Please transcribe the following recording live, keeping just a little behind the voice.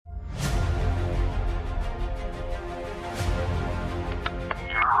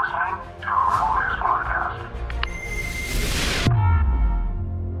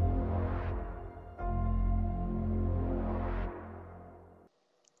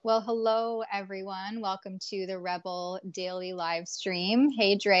Well, hello everyone. Welcome to the Rebel Daily live stream.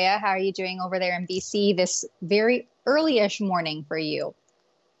 Hey Drea, how are you doing over there in BC this very early-ish morning for you?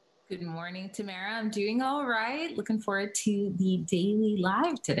 Good morning, Tamara. I'm doing all right. Looking forward to the daily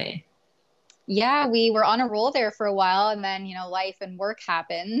live today. Yeah, we were on a roll there for a while and then, life and work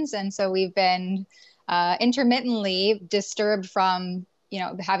happens. And so we've been intermittently disturbed from,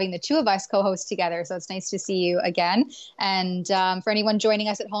 having the two of us co-host together. So it's nice to see you again. And for anyone joining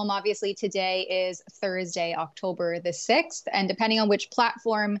us at home, obviously today is Thursday, October the 6th. And depending on which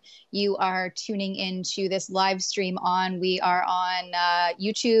platform you are tuning into this live stream on, we are on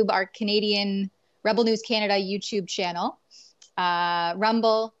YouTube, our Canadian Rebel News Canada YouTube channel.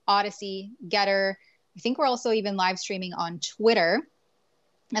 Rumble, Odyssey, Getter. I think we're also even live streaming on Twitter.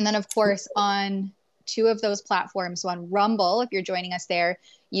 And then, of course, on two of those platforms. So on Rumble, if you're joining us there,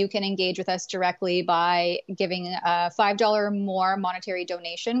 you can engage with us directly by giving a $5 or more monetary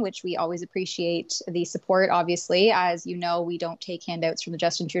donation, which we always appreciate the support, obviously. As you know, we don't take handouts from the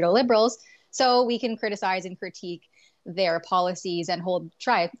Justin Trudeau Liberals. So we can criticize and critique their policies and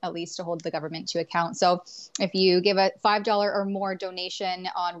try at least to hold the government to account. So if you give a $5 or more donation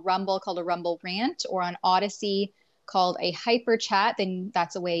on Rumble called a Rumble Rant, or on Odyssey called a Hyper Chat, then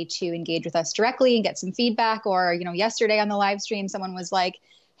that's a way to engage with us directly and get some feedback. Or, yesterday on the live stream, someone was like,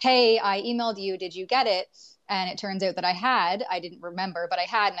 hey, I emailed you, did you get it? And it turns out that I didn't remember, but I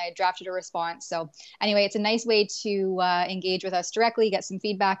had, and I drafted a response. So anyway, it's a nice way to engage with us directly, get some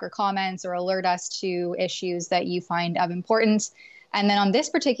feedback or comments, or alert us to issues that you find of importance. And then on this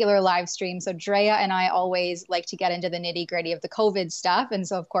particular live stream, so Drea and I always like to get into the nitty gritty of the COVID stuff. And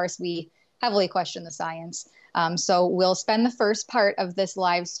so, of course, we heavily question the science. So we'll spend the first part of this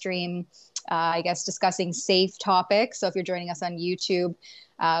live stream, discussing safe topics. So if you're joining us on YouTube,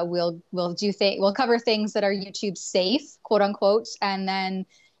 we'll cover things that are YouTube safe, quote unquote. And then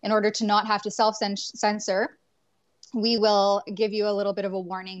in order to not have to self-censor, we will give you a little bit of a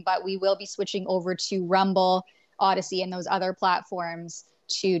warning, but we will be switching over to Rumble, Odyssey, and those other platforms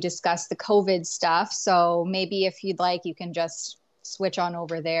to discuss the COVID stuff. So maybe if you'd like, you can just switch on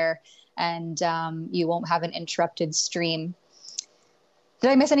over there and you won't have an interrupted stream. Did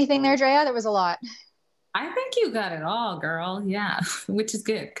I miss anything there, Drea? There was a lot. I think you got it all, girl. Yeah, which is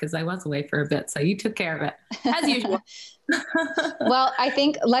good because I was away for a bit. So you took care of it as usual. Well, I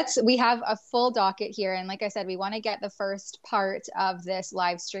think we have a full docket here. And like I said, we want to get the first part of this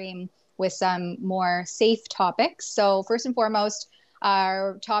live stream with some more safe topics. So first and foremost,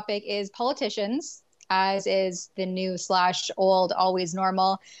 our topic is politicians, as is the new/old, always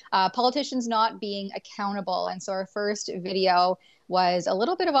normal. Politicians not being accountable. And so our first video was a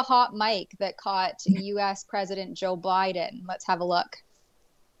little bit of a hot mic that caught U.S. President Joe Biden. Let's have a look.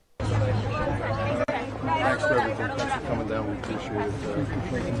 Thanks for everything. Thanks for coming down. We appreciate it.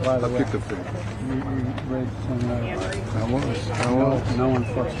 I picked up food. No one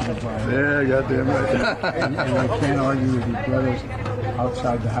fucks with the Biden. Yeah, goddamn right. And you can't argue with your brothers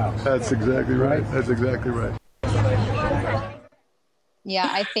outside the house. That's exactly right. That's exactly right. Yeah,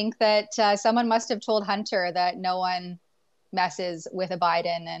 I think that someone must have told Hunter that no one messes with a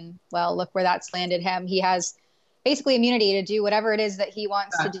Biden, and well, look where that's landed him. He has basically immunity to do whatever it is that he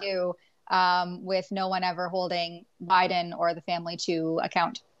wants to do, with no one ever holding Biden or the family to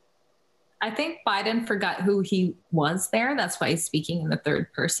account. I think Biden forgot who he was there. That's why he's speaking in the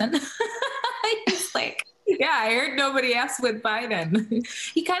third person. He's like, yeah, I heard nobody else with Biden.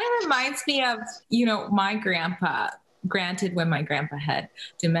 He kind of reminds me of, my grandpa. Granted, when my grandpa had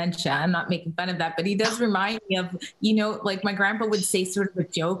dementia, I'm not making fun of that, but he does remind me of, like my grandpa would say sort of a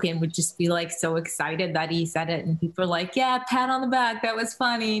joke and would just be like so excited that he said it. And people are like, yeah, pat on the back. That was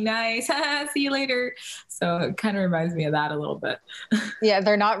funny. Nice. See you later. So it kind of reminds me of that a little bit. Yeah,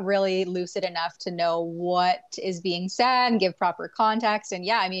 they're not really lucid enough to know what is being said and give proper context. And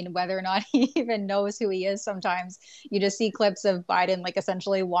yeah, I mean, whether or not he even knows who he is, sometimes you just see clips of Biden like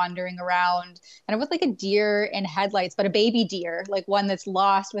essentially wandering around kind of with like a deer in headlights, but a baby deer, like one that's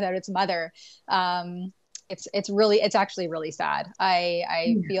lost without its mother. It's actually really sad.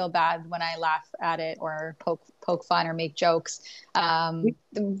 I feel bad when I laugh at it or poke fun or make jokes.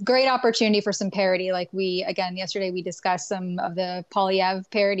 Great opportunity for some parody. Like yesterday we discussed some of the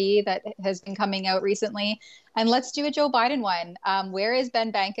Polyev parody that has been coming out recently, and let's do a Joe Biden one. Where is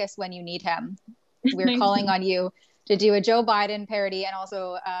Ben Bankus when you need him? We're calling on you to do a Joe Biden parody, and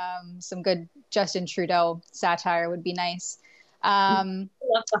also some good Justin Trudeau satire would be nice. I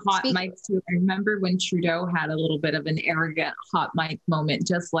love the hot mics too. I remember when Trudeau had a little bit of an arrogant hot mic moment,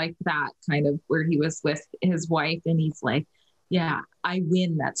 just like that, kind of where he was with his wife and he's like, yeah, I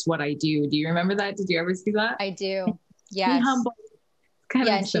win. That's what I do. Do you remember that? Did you ever see that? I do. Yes. Be humble. Kind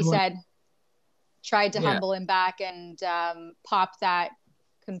Yeah, of and she similar. said, tried to Yeah. humble him back and pop that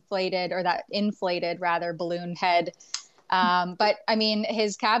conflated or that inflated rather balloon head. But I mean,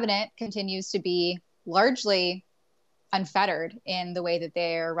 his cabinet continues to be largely unfettered in the way that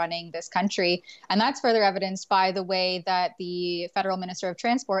they're running this country. And that's further evidenced by the way that the federal minister of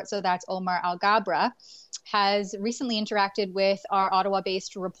transport, so that's Omar Al Gabra, has recently interacted with our Ottawa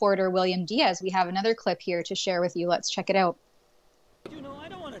based reporter, William Diaz. We have another clip here to share with you. Let's check it out. You know, I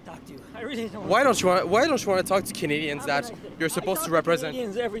don't want to talk to you. I really don't. Why don't you want to talk to Canadians that you're supposed to represent?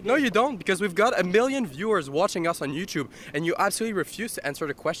 Canadians every day. No, you don't, because we've got 1 million viewers watching us on YouTube, and you absolutely refuse to answer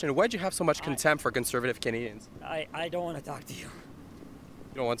the question. Why do you have so much contempt for conservative Canadians? I don't want to talk to you.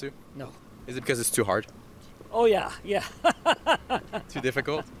 You don't want to? No. Is it because it's too hard? Oh yeah. Too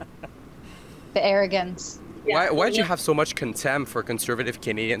difficult? The arrogance. Why do you have so much contempt for conservative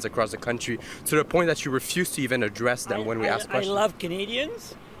Canadians across the country to the point that you refuse to even address them when we ask questions? I love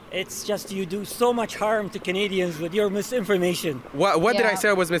Canadians. It's just you do so much harm to Canadians with your misinformation. What did I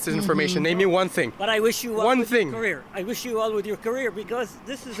say was misinformation? Name me one thing. But I wish you all with thing. your career. I wish you all with your career because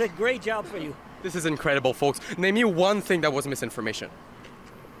this is a great job for you. This is incredible, folks. Name me one thing that was misinformation.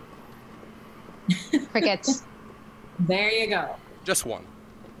 Crickets. There you go. Just one.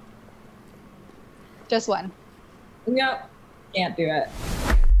 Just one. Yep. Can't do it.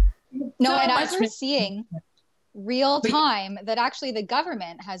 No, So and much as we're seeing real time that actually the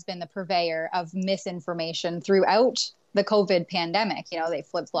government has been the purveyor of misinformation throughout the COVID pandemic. You know, they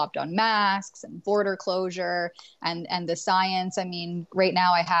flip-flopped on masks and border closure and the science. I mean, right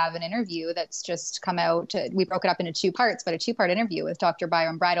now I have an interview that's just come out. We broke it up into 2 parts, but a 2-part interview with Dr.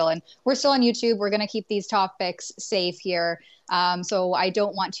 Byron Bridle. And we're still on YouTube. We're going to keep these topics safe here. So I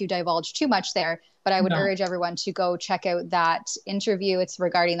don't want to divulge too much there, but I would urge everyone to go check out that interview. It's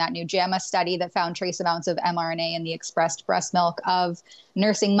regarding that new JAMA study that found trace amounts of mRNA in the expressed breast milk of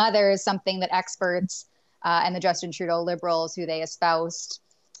nursing mothers, something that experts and the Justin Trudeau Liberals, who they espoused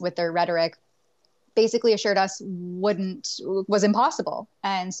with their rhetoric, basically assured us was impossible.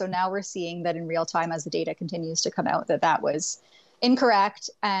 And so now we're seeing that in real time as the data continues to come out that was incorrect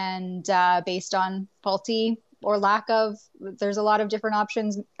and based on faulty or lack of, there's a lot of different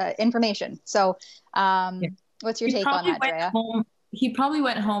options, information. So what's your take on that, Drea? He probably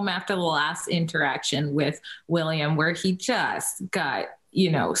went home after the last interaction with William where he just got,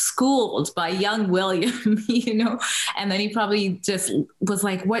 schooled by young William, and then he probably just was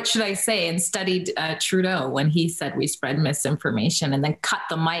like, what should I say? And studied Trudeau when he said we spread misinformation and then cut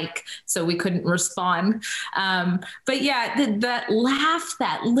the mic so we couldn't respond. But yeah, that laugh,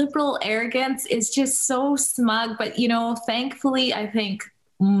 that liberal arrogance is just so smug. But, thankfully, I think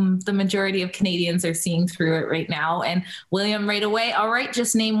the majority of Canadians are seeing through it right now. And William right away, all right,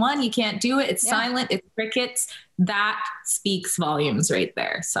 just name one. You can't do it. It's silent. It's crickets. That speaks volumes right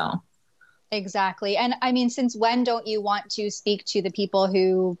there. So. Exactly. And I mean, since when don't you want to speak to the people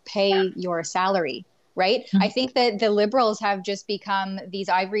who pay your salary? Right. Mm-hmm. I think that the Liberals have just become these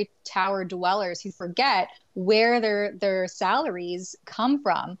ivory tower dwellers who forget where their salaries come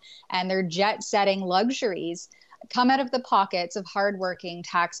from, and their jet setting luxuries come out of the pockets of hardworking,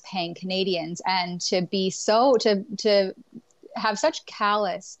 tax-paying Canadians. And to have such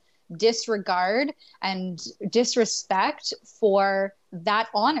callous disregard and disrespect for that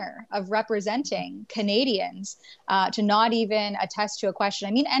honor of representing Canadians, to not even attest to a question.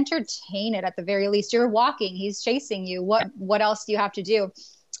 I mean, entertain it at the very least. You're walking, he's chasing you. What else do you have to do?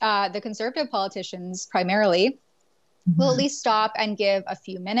 The Conservative politicians primarily will at least stop and give a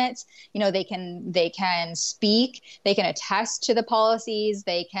few minutes. They can speak, they can attest to the policies,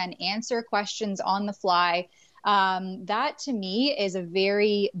 they can answer questions on the fly. That to me is a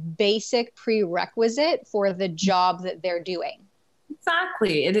very basic prerequisite for the job that they're doing.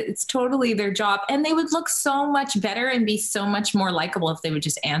 Exactly. It's totally their job. And they would look so much better and be so much more likable if they would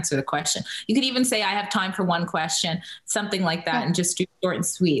just answer the question. You could even say, I have time for one question, something like that, and just do short and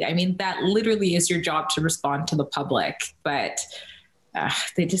sweet. I mean, that literally is your job, to respond to the public, but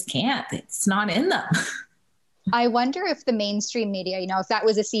they just can't. It's not in them. I wonder if the mainstream media, if that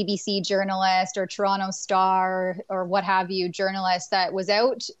was a CBC journalist or Toronto Star or what have you, journalist that was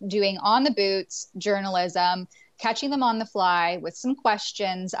out doing on the boots journalism, catching them on the fly with some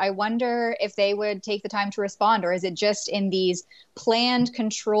questions, I wonder if they would take the time to respond, or is it just in these planned,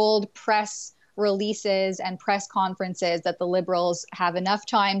 controlled press releases and press conferences that the Liberals have enough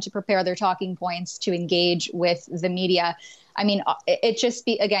time to prepare their talking points to engage with the media? I mean,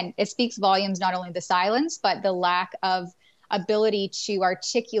 it speaks volumes, not only the silence, but the lack of ability to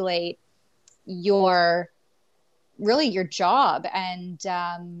articulate your job and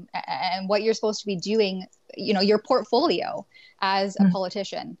what you're supposed to be doing your portfolio as a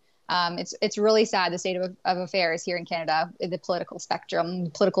politician. It's really sad, the state of affairs here in Canada, the political spectrum, the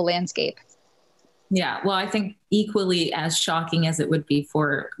political landscape. Yeah, well, I think equally as shocking as it would be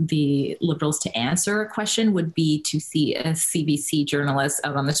for the Liberals to answer a question would be to see a CBC journalist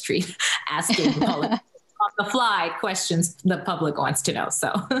out on the street asking on the fly questions the public wants to know.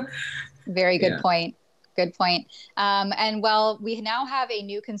 So, very good point. Good point. And well, we now have a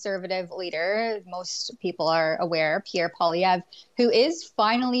new Conservative leader. Most people are aware, Pierre Poilievre, who is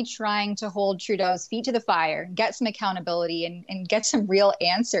finally trying to hold Trudeau's feet to the fire, get some accountability and get some real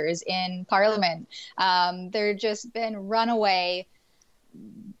answers in Parliament. There just been runaway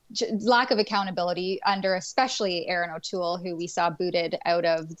lack of accountability under especially Aaron O'Toole, who we saw booted out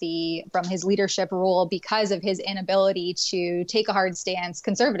of from his leadership role because of his inability to take a hard stance,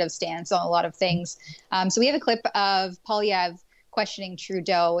 conservative stance on a lot of things. So we have a clip of Poilievre questioning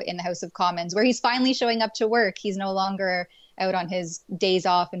Trudeau in the House of Commons, where he's finally showing up to work. He's no longer out on his days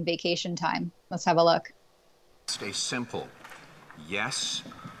off and vacation time. Let's have a look. Stay simple. Yes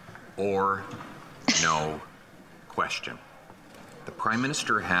or no question. The Prime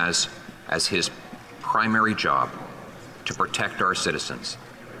Minister has as his primary job to protect our citizens.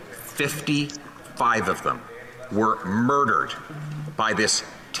 55 of them were murdered by this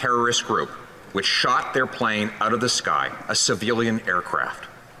terrorist group, which shot their plane out of the sky, a civilian aircraft.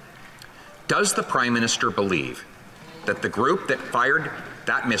 Does the Prime Minister believe that the group that fired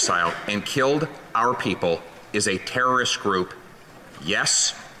that missile and killed our people is a terrorist group?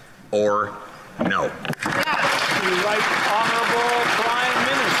 Yes or no? The Right Honourable Prime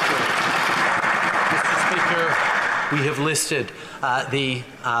Minister. Mr. Speaker, we have listed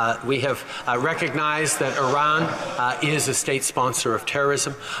we have recognized that Iran is a state sponsor of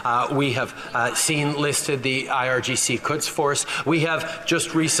terrorism. We have seen listed the IRGC Quds Force. We have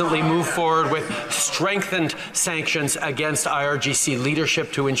just recently moved forward with strengthened sanctions against IRGC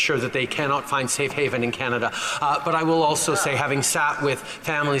leadership to ensure that they cannot find safe haven in Canada. But I will also say, having sat with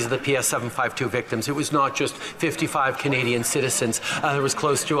families of the PS 752 victims, it was not just 55 Canadian citizens. There was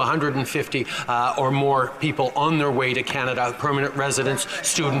close to 150 or more people on their way to Canada, permanent residents,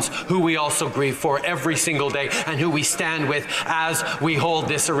 students, who we also grieve for every single day and who we stand with as we hold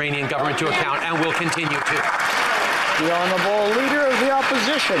this Iranian government to account, and will continue to. The Honourable Leader of the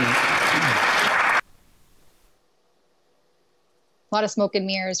Opposition. A lot of smoke and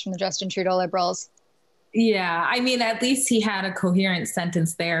mirrors from the Justin Trudeau Liberals. Yeah, I mean, at least he had a coherent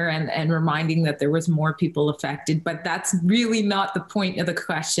sentence there and reminding that there was more people affected, but that's really not the point of the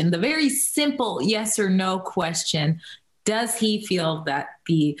question. The very simple yes or no question: does he feel that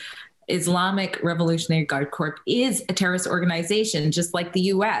the Islamic Revolutionary Guard Corps is a terrorist organization, just like the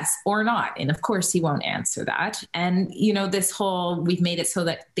US, or not? And of course, he won't answer that. And, this whole, we've made it so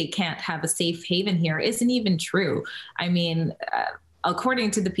that they can't have a safe haven here, isn't even true. I mean, according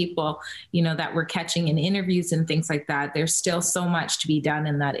to the people, that we're catching in interviews and things like that, there's still so much to be done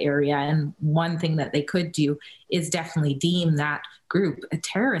in that area. And one thing that they could do is definitely deem that group a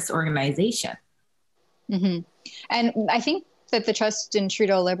terrorist organization. Mm-hmm. And I think that the Justin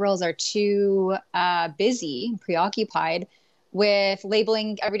Trudeau Liberals are too busy, preoccupied with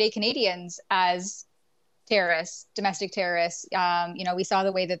labeling everyday Canadians as terrorists, domestic terrorists. We saw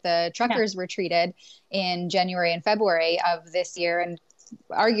the way that the truckers were treated in January and February of this year, and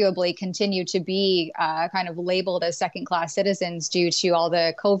arguably continue to be kind of labeled as second-class citizens due to all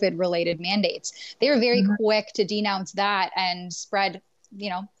the COVID-related mandates. They were very quick to denounce that and spread,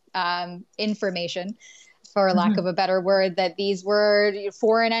 information, for lack of a better word, that these were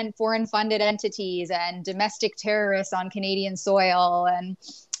foreign funded entities and domestic terrorists on Canadian soil and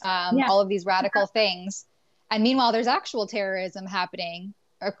all of these radical things. And meanwhile, there's actual terrorism happening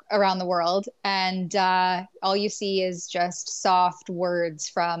around the world. And all you see is just soft words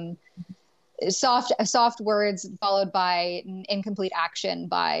followed by incomplete action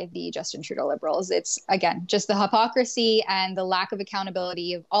by the Justin Trudeau Liberals. It's, again, just the hypocrisy and the lack of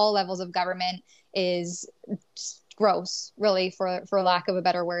accountability of all levels of government is gross, really, for lack of a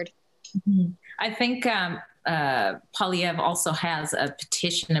better word. Mm-hmm. I think Poilievre also has a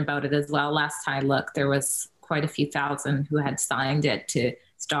petition about it as well. Last time I looked, there was quite a few thousand who had signed it to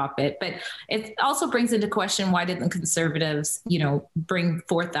stop it. But it also brings into question, why didn't the Conservatives, bring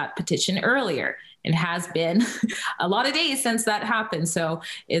forth that petition earlier? It has been a lot of days since that happened. So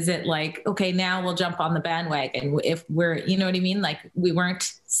is it like, okay, now we'll jump on the bandwagon if we're, you know what I mean? Like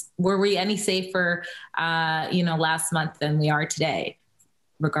were we any safer, last month than we are today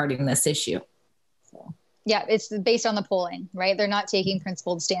regarding this issue? So. Yeah, it's based on the polling, right? They're not taking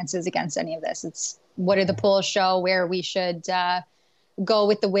principled stances against any of this. It's what do the polls show where we should go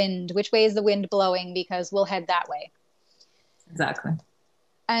with the wind. Which way is the wind blowing? Because we'll head that way. Exactly.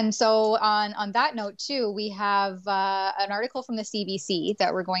 And so on that note too, we have an article from the CBC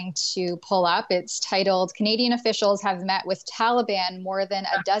that we're going to pull up. It's titled, Canadian officials have met with Taliban more than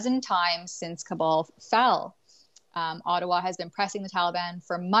a dozen times since Kabul fell. Ottawa has been pressing the Taliban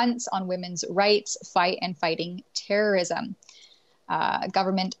for months on women's rights, fighting terrorism.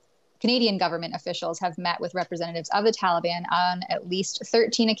 Canadian government officials have met with representatives of the Taliban on at least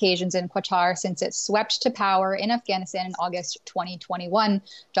 13 occasions in Qatar since it swept to power in Afghanistan in August 2021.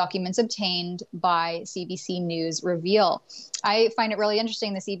 Documents obtained by CBC News reveal. I find it really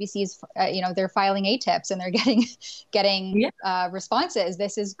interesting. The CBC's, they're filing ATIPs and they're getting responses.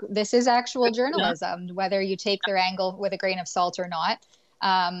 This is actual journalism, whether you take their angle with a grain of salt or not.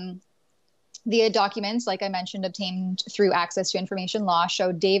 The documents, like I mentioned, obtained through Access to Information Law,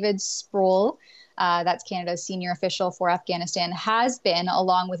 show David Sproul, that's Canada's senior official for Afghanistan, has been,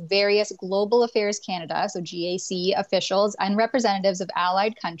 along with various Global Affairs Canada, so GAC officials and representatives of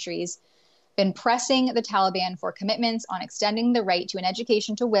allied countries, been pressing the Taliban for commitments on extending the right to an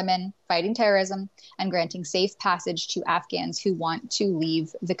education to women, fighting terrorism, and granting safe passage to Afghans who want to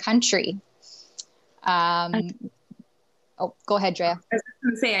leave the country. Oh, go ahead, Drea. I was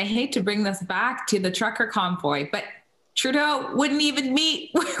going to say, I hate to bring this back to the trucker convoy, but Trudeau wouldn't even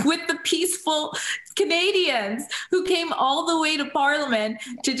meet with the peaceful Canadians who came all the way to Parliament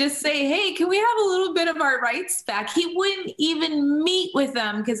to just say, hey, can we have a little bit of our rights back? He wouldn't even meet with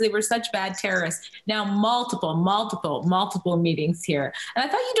them because they were such bad terrorists. Now, multiple meetings here. And I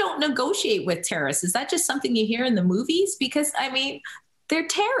thought you don't negotiate with terrorists. Is that just something you hear in the movies? Because, I mean, they're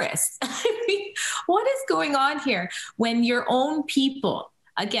terrorists. I mean, what is going on here when your own people,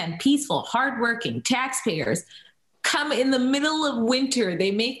 again, peaceful, hardworking taxpayers, come in the middle of winter, they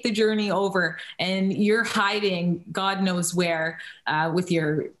make the journey over, and you're hiding God knows where with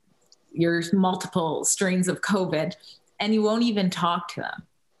your multiple strains of COVID, and you won't even talk to them.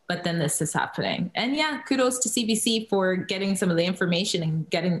 But then this is happening. And yeah, kudos to CBC for getting some of the information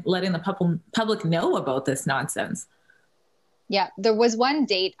and letting the public know about this nonsense. Yeah, there was one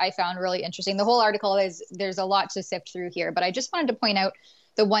date I found really interesting. The whole article there's a lot to sift through here, but I just wanted to point out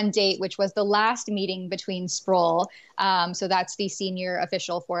the one date, which was the last meeting between Sproul. So that's the senior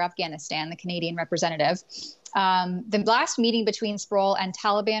official for Afghanistan, the Canadian representative. The last meeting between Sproul and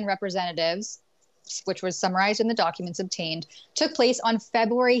Taliban representatives, which was summarized in the documents obtained, took place on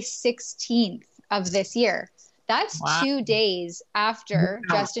February 16th of this year. That's 2 days after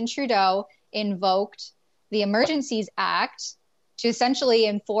Justin Trudeau invoked the Emergencies Act to essentially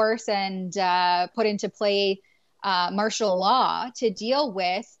enforce and put into play martial law to deal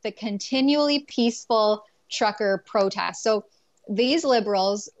with the continually peaceful trucker protests. So these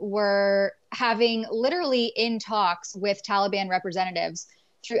liberals were having literally in talks with Taliban representatives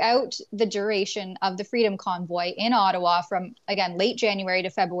throughout the duration of the Freedom Convoy in Ottawa from, again, late January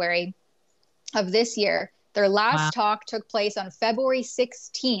to February of this year. Their last talk took place on February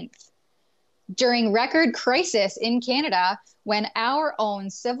 16th. During record crisis in Canada, when our own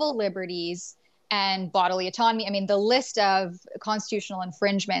civil liberties and bodily autonomy, I mean, the list of constitutional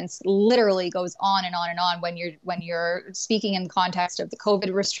infringements literally goes on and on and on when you're speaking in the context of the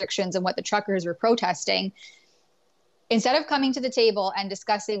COVID restrictions and what the truckers were protesting. Instead of coming to the table and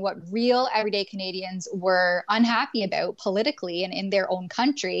discussing what real everyday Canadians were unhappy about politically and in their own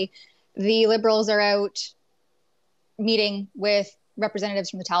country, the Liberals are out meeting with representatives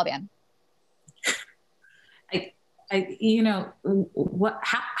from the Taliban.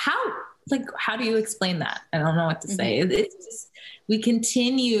 How do you explain that? I don't know what to say. It's just, we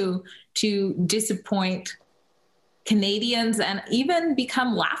continue to disappoint Canadians and even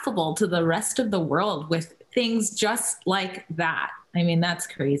become laughable to the rest of the world with things just like that. I mean, that's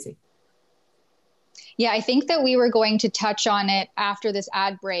crazy. Yeah, I think that we were going to touch on it after this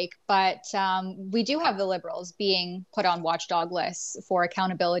ad break, but we do have the Liberals being put on watchdog lists for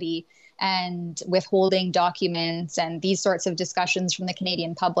accountability and withholding documents and these sorts of discussions from the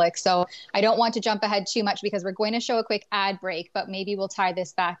Canadian public. So I don't want to jump ahead too much because we're going to show a quick ad break, but maybe we'll tie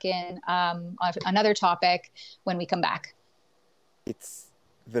this back in on another topic when we come back. It's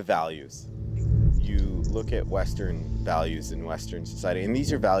the values. You look at Western values in Western society, and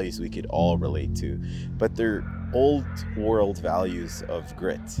these are values we could all relate to, but they're old world values of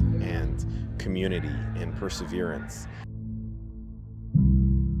grit and community and perseverance.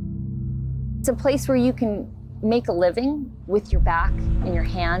 It's a place where you can make a living with your back and your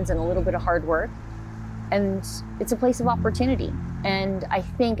hands and a little bit of hard work. And it's a place of opportunity. And I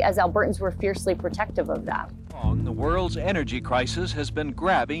think as Albertans, we're fiercely protective of that. The world's energy crisis has been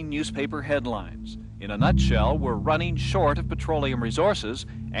grabbing newspaper headlines. In a nutshell, we're running short of petroleum resources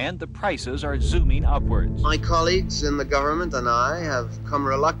and the prices are zooming upwards. My colleagues in the government and I have come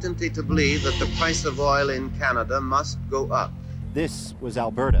reluctantly to believe that the price of oil in Canada must go up. This was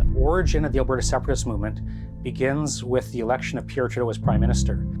Alberta. Origin of the Alberta separatist movement begins with the election of Pierre Trudeau as Prime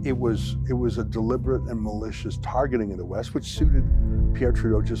Minister. It was a deliberate and malicious targeting of the West, which suited Pierre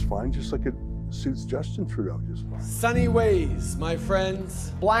Trudeau just fine, just like it suits Justin Trudeau just fine. Sunny ways, my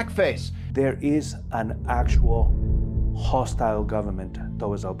friends. Blackface. There is an actual hostile government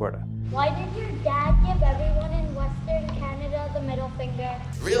towards Alberta. Why did your dad give everyone in Western Canada the middle finger?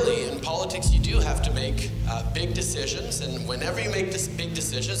 Really, in politics, you do have to make big decisions, and whenever you make big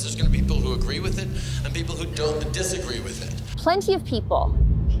decisions, there's going to be people who agree with it and people who don't disagree with it. Plenty of people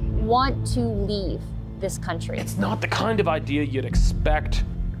want to leave this country. It's not the kind of idea you'd expect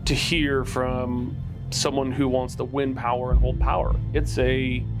to hear from someone who wants to win power and hold power.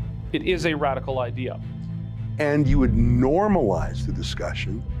 It is a radical idea. And you would normalize the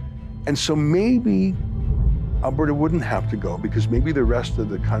discussion. And so maybe Alberta wouldn't have to go, because maybe the rest of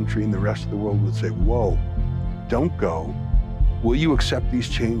the country and the rest of the world would say, whoa, don't go. Will you accept these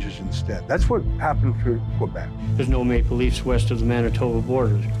changes instead? That's what happened for Quebec. There's no maple leafs west of the Manitoba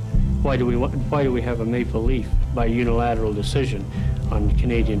border. Why do we have a maple leaf by unilateral decision on the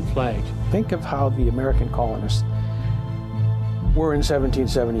Canadian flag? Think of how the American colonists were in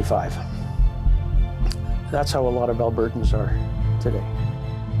 1775. That's how a lot of Albertans are today.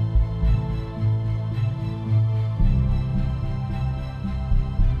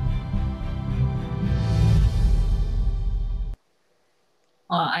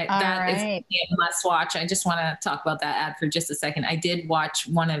 That is a must watch. I just want to talk about that ad for just a second. I did watch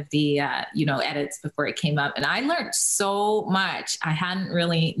one of the, edits before it came up, and I learned so much. I hadn't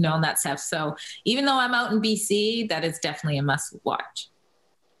really known that stuff. So even though I'm out in BC, that is definitely a must watch.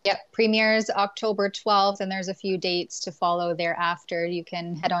 Yep. Premieres October 12th, and there's a few dates to follow thereafter. You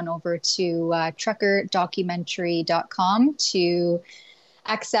can head on over to truckerdocumentary.com to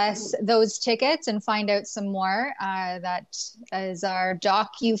access those tickets and find out some more. That is our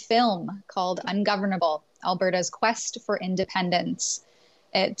docu-film called Ungovernable, Alberta's Quest for Independence.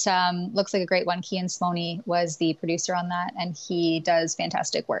 It looks like a great one. Kian Smoney was the producer on that, and he does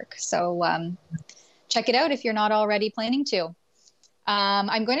fantastic work. So check it out if you're not already planning to.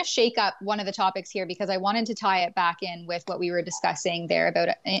 I'm going to shake up one of the topics here because I wanted to tie it back in with what we were discussing there about,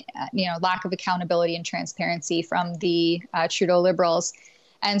 lack of accountability and transparency from the Trudeau Liberals.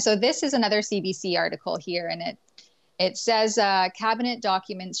 And so this is another CBC article here, and it says cabinet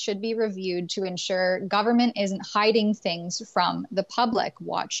documents should be reviewed to ensure government isn't hiding things from the public,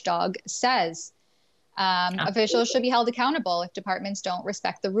 Watchdog says. Officials should be held accountable if departments don't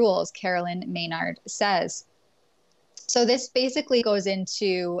respect the rules, Carolyn Maynard says. So this basically goes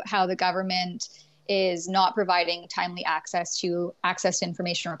into how the government is not providing timely access to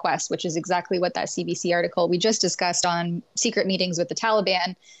information requests, which is exactly what that CBC article we just discussed on secret meetings with the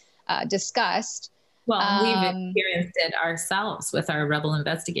Taliban discussed. Well, we've experienced it ourselves with our Rebel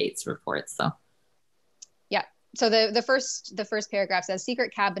Investigates reports. So, yeah. So the first paragraph says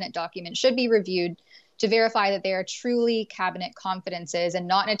secret cabinet documents should be reviewed to verify that they are truly cabinet confidences and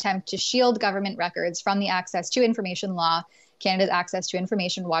not an attempt to shield government records from the access to information law Canada's Access to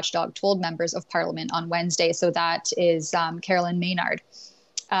Information Watchdog told members of Parliament on Wednesday. So that is Carolyn Maynard.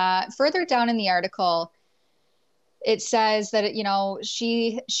 Further down in the article, it says that,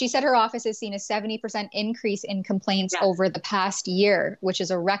 she said her office has seen a 70% increase in complaints over the past year, which is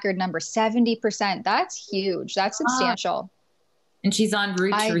a record number. 70%. That's huge. That's substantial. And she's en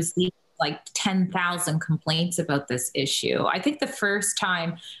route to receive like 10,000 complaints about this issue. I think the first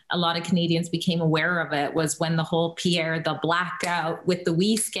time a lot of Canadians became aware of it was when the whole Pierre, the blacked out with the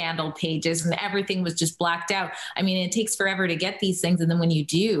We Scandal pages and everything was just blacked out. I mean, it takes forever to get these things. And then when you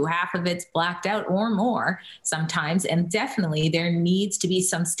do, half of it's blacked out or more sometimes. And definitely there needs to be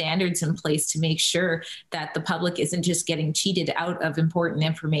some standards in place to make sure that the public isn't just getting cheated out of important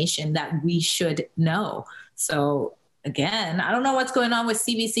information that we should know. So again, I don't know what's going on with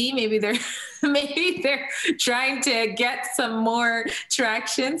CBC. Maybe they're trying to get some more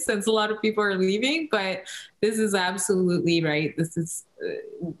traction since a lot of people are leaving, but this is absolutely right. This is,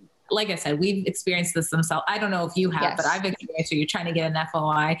 like I said, we've experienced this themselves. I don't know if you have, but I've experienced it. You're trying to get an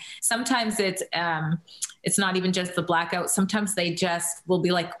FOI. Sometimes it's not even just the blackout. Sometimes they just will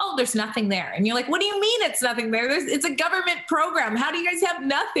be like, oh, there's nothing there. And you're like, what do you mean it's nothing there? It's a government program. How do you guys have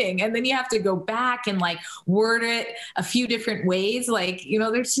nothing? And then you have to go back and like word it a few different ways. Like,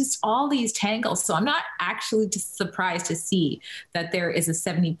 there's just all these tangles. So I'm not actually just surprised to see that there is a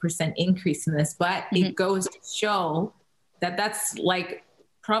 70% increase in this, but it goes to show that that's like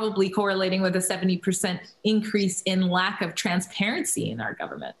probably correlating with a 70% increase in lack of transparency in our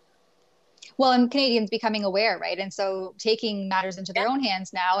government. Well, and Canadians becoming aware, right? And so taking matters into their own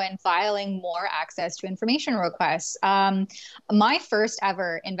hands now and filing more access to information requests. My first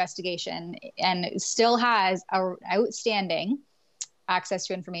ever investigation, and still has a outstanding access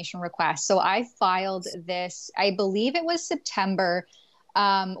to information request. So I filed this, I believe it was September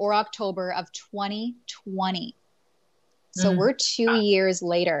or October of 2020. So we're 2 years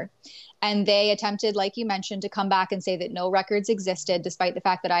later. And they attempted, like you mentioned, to come back and say that no records existed, despite the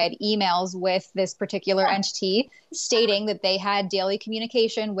fact that I had emails with this particular entity stating that they had daily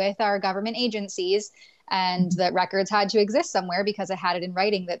communication with our government agencies and that records had to exist somewhere because I had it in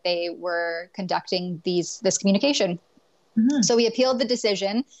writing that they were conducting this communication. So we appealed the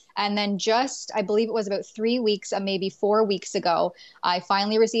decision. And then just, I believe it was about 3 weeks, maybe 4 weeks ago, I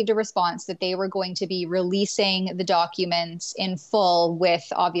finally received a response that they were going to be releasing the documents in full with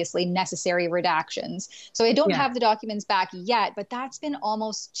obviously necessary redactions. So I don't have the documents back yet, but that's been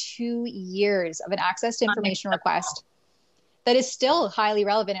almost 2 years of an access to information request that is still highly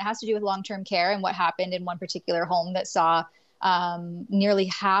relevant. It has to do with long-term care and what happened in one particular home that saw nearly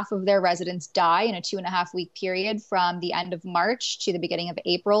half of their residents die in a 2.5 week period from the end of March to the beginning of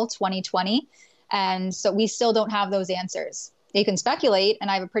April 2020. And so we still don't have those answers. They can speculate,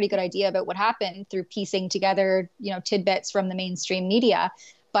 and I have a pretty good idea about what happened through piecing together, tidbits from the mainstream media.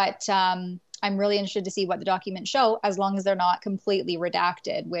 But I'm really interested to see what the documents show, as long as they're not completely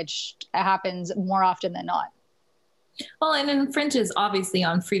redacted, which happens more often than not. Well, and infringes obviously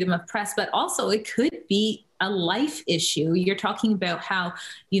on freedom of press, but also it could be a life issue. You're talking about how,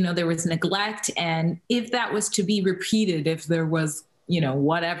 there was neglect, and if that was to be repeated, if there was,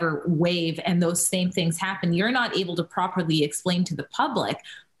 whatever wave and those same things happen, you're not able to properly explain to the public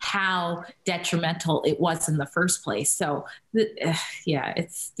how detrimental it was in the first place. So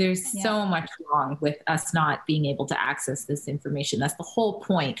there's so much wrong with us not being able to access this information. That's the whole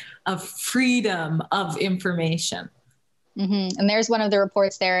point of freedom of information. And there's one of the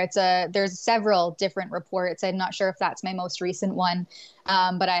reports there. There's several different reports. I'm not sure if that's my most recent one,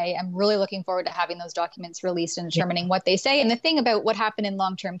 but I am really looking forward to having those documents released and determining what they say. And the thing about what happened in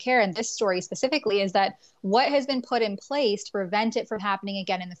long-term care and this story specifically is that what has been put in place to prevent it from happening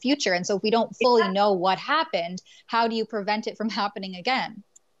again in the future. And so if we don't fully know what happened, how do you prevent it from happening again?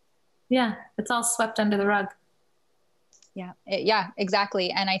 Yeah, it's all swept under the rug. Yeah,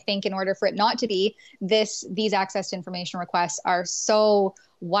 exactly. And I think in order for it not to be, these access to information requests are so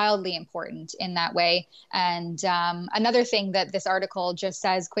wildly important in that way. And another thing that this article just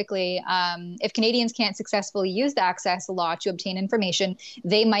says quickly, if Canadians can't successfully use the access law to obtain information,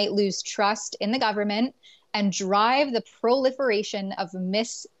 they might lose trust in the government and drive the proliferation of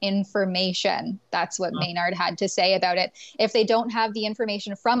misinformation. That's what Maynard had to say about it. If they don't have the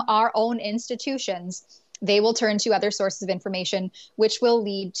information from our own institutions, they will turn to other sources of information, which will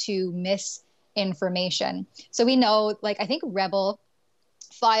lead to misinformation. So we know, I think Rebel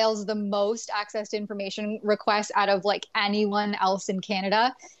files the most access to information requests out of anyone else in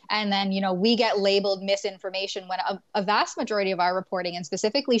Canada. And then, we get labeled misinformation when a vast majority of our reporting, and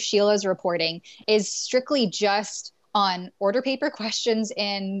specifically Sheila's reporting, is strictly just on order paper questions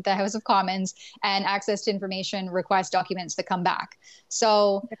in the House of Commons and access to information request documents that come back.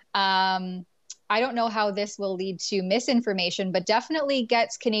 So, I don't know how this will lead to misinformation, but definitely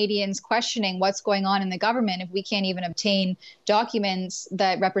gets Canadians questioning what's going on in the government if we can't even obtain documents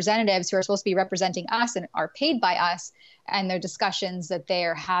that representatives who are supposed to be representing us and are paid by us and their discussions that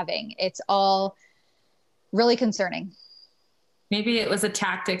they're having. It's all really concerning. Maybe it was a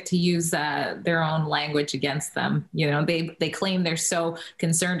tactic to use their own language against them. They claim they're so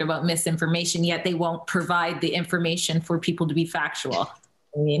concerned about misinformation, yet they won't provide the information for people to be factual.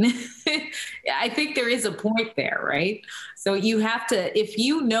 I mean, I think there is a point there, right? So you have to, if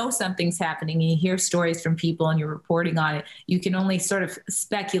you know something's happening and you hear stories from people and you're reporting on it, you can only sort of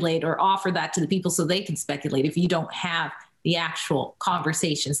speculate or offer that to the people so they can speculate if you don't have the actual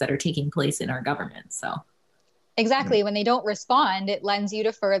conversations that are taking place in our government. So exactly. When they don't respond, it lends you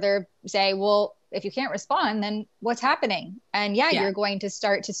to further say, well, if you can't respond, then what's happening? And you're going to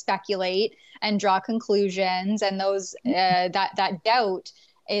start to speculate and draw conclusions, and those that doubt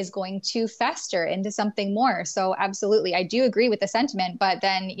is going to fester into something more. So absolutely, I do agree with the sentiment. But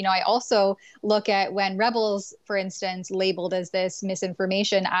then, I also look at when Rebels, for instance, labeled as this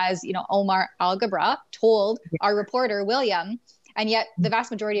misinformation as, Omar Alghabra told our reporter, William. And yet the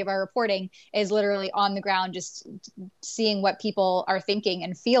vast majority of our reporting is literally on the ground, just seeing what people are thinking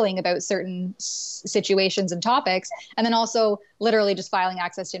and feeling about certain situations and topics. And then also literally just filing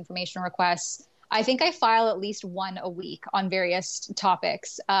access to information requests I think I file at least one a week on various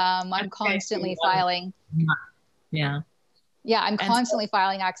topics. I'm constantly filing. Yeah. Yeah, I'm constantly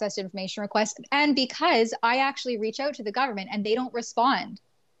filing access to information requests. And because I actually reach out to the government and they don't respond,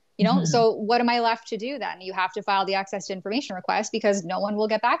 you know, so what am I left to do then? You have to file the access to information request because no one will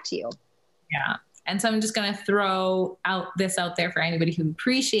get back to you. Yeah. And so I'm just going to throw this out there for anybody who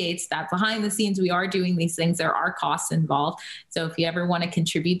appreciates that behind the scenes, we are doing these things. There are costs involved. So if you ever want to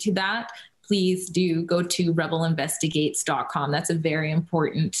contribute to that, please do go to rebelinvestigates.com. That's a very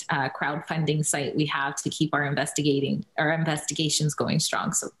important crowdfunding site we have to keep our investigations going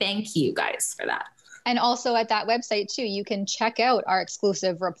strong. So thank you guys for that. And also at that website too, you can check out our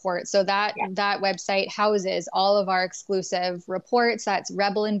exclusive report. So that website houses all of our exclusive reports. That's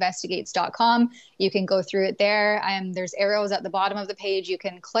rebelinvestigates.com. You can go through it there. There's arrows at the bottom of the page. You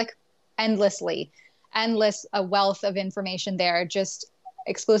can click endless a wealth of information there, just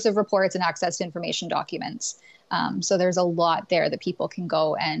exclusive reports and access to information documents. So there's a lot there that people can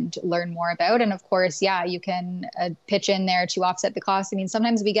go and learn more about. And of course, you can pitch in there to offset the cost. I mean,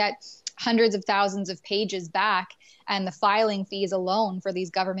 sometimes we get hundreds of thousands of pages back, and the filing fees alone for these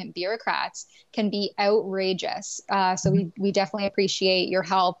government bureaucrats can be outrageous. So we definitely appreciate your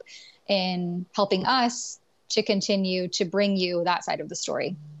help in helping us to continue to bring you that side of the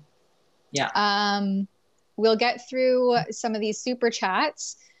story. Yeah. We'll get through some of these super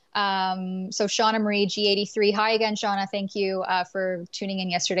chats. So Shauna Marie G83. Hi again, Shauna. Thank you for tuning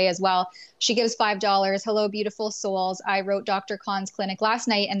in yesterday as well. She gives $5. Hello, beautiful souls. I wrote Dr. Khan's clinic last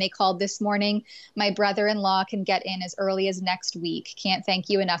night and they called this morning. My brother-in-law can get in as early as next week. Can't thank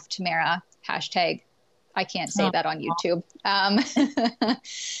you enough, Tamara. # I can't say that on YouTube.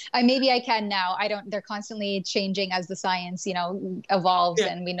 Maybe I can now. They're constantly changing as the science, evolves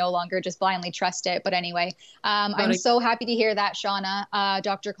and we no longer just blindly trust it. But anyway, I'm so happy to hear that, Shauna.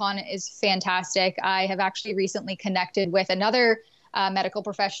 Dr. Khan is fantastic. I have actually recently connected with another medical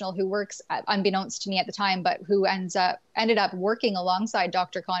professional who works, unbeknownst to me at the time, but who ended up working alongside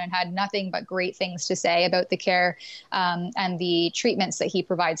Dr. Khan and had nothing but great things to say about the care and the treatments that he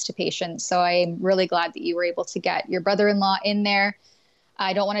provides to patients. So I'm really glad that you were able to get your brother-in-law in there.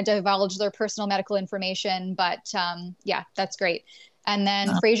 I don't want to divulge their personal medical information, but that's great. And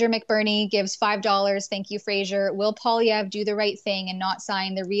then Fraser McBurney gives $5. Thank you, Fraser. Will Poilievre do the right thing and not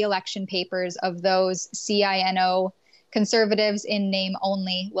sign the re-election papers of those CINO conservatives in name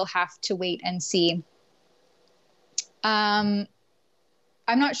only? We'll have to wait and see. I'm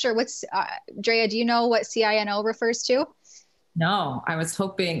not sure what's, Drea, do you know what CINO refers to? No, I was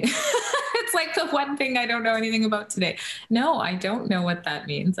hoping. It's like the one thing I don't know anything about today. No, I don't know what that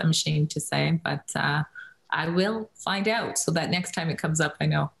means. I'm ashamed to say, but I will find out so that next time it comes up, I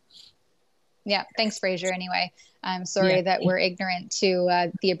know. Yeah. Thanks, Fraser. Anyway, I'm sorry that we're ignorant to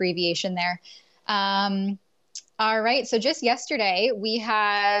the abbreviation there. All right. So just yesterday we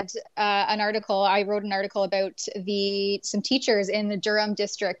had an article. I wrote an article about some teachers in the Durham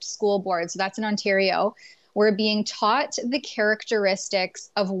District School Board. So that's in Ontario. Were being taught the characteristics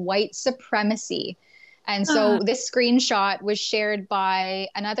of white supremacy. And so this screenshot was shared by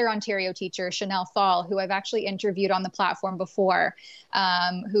another Ontario teacher, Chanel Fall, who I've actually interviewed on the platform before,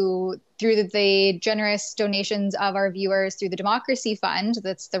 who through the generous donations of our viewers through the Democracy Fund,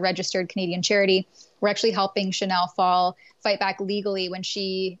 that's the registered Canadian charity, we're actually helping Chanel Fall fight back legally when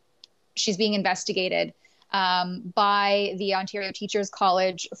she's being investigated by the Ontario Teachers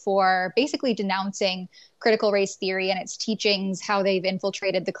College for basically denouncing critical race theory and its teachings, how they've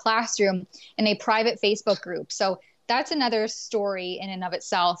infiltrated the classroom in a private Facebook group. So that's another story in and of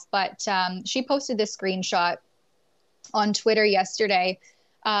itself. But she posted this screenshot on Twitter yesterday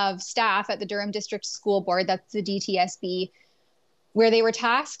of staff at the Durham District School Board, that's the DTSB, where they were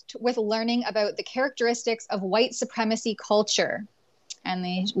tasked with learning about the characteristics of white supremacy culture. And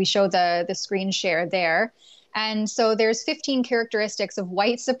we show the screen share there. And so there's 15 characteristics of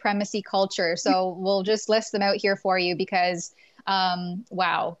white supremacy culture. So we'll just list them out here for you because,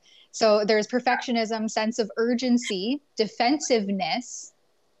 wow. So there's perfectionism, sense of urgency, defensiveness,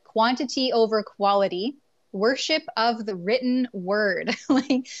 quantity over quality, worship of the written word,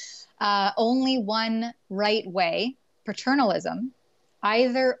 only one right way, paternalism,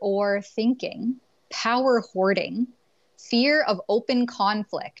 either or thinking, power hoarding, fear of open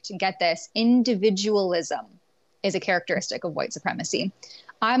conflict, and get this, individualism is a characteristic of white supremacy.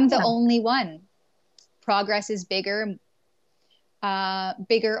 I'm the only one. Progress is bigger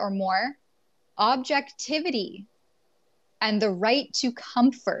or more. Objectivity and the right to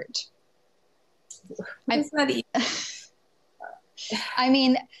comfort. I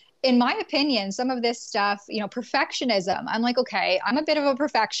mean, in my opinion, some of this stuff, perfectionism, I'm like, okay, I'm a bit of a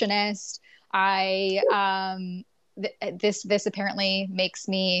perfectionist. This apparently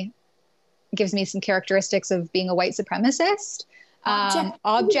gives me some characteristics of being a white supremacist.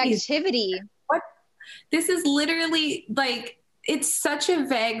 Objectivity. What? This is literally like, it's such a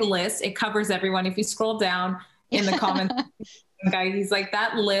vague list. It covers everyone. If you scroll down in the comments, guy, he's like,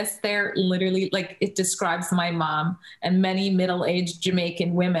 that list there literally, like, it describes my mom and many middle-aged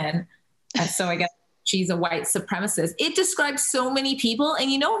Jamaican women. And so I guess she's a white supremacist. It describes so many people.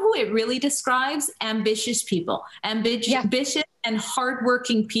 And you know who it really describes? Ambitious people. Ambitious and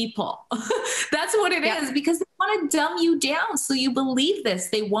hardworking people. That's what it is, because they want to dumb you down so you believe this.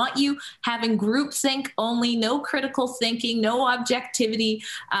 They want you having groupthink only, no critical thinking, no objectivity,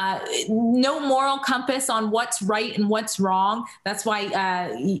 no moral compass on what's right and what's wrong. That's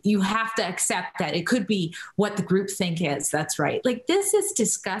why you have to accept that it could be what the groupthink is. That's right. Like, this is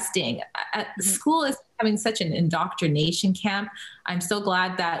disgusting. School is having such an indoctrination camp. I'm so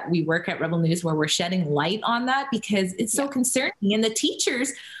glad that we work at Rebel News where we're shedding light on that, because it's so concerning. And the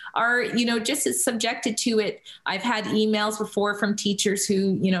teachers are, just as subjected to it. I've had emails before from teachers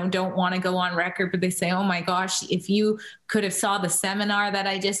who, don't want to go on record, but they say, oh my gosh, if you could have saw the seminar that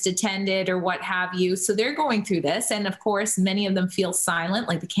I just attended or what have you. So they're going through this. And of course, many of them feel silent,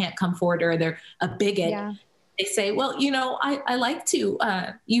 like they can't come forward or they're a bigot. Yeah. They say, well, I like to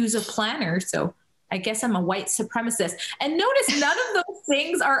use a planner. So I guess I'm a white supremacist. And notice none of those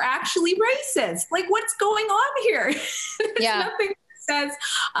things are actually racist. Like, what's going on here? There's nothing that says,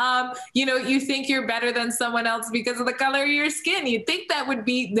 you think you're better than someone else because of the color of your skin. You'd think that would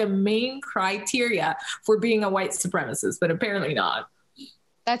be the main criteria for being a white supremacist, but apparently not.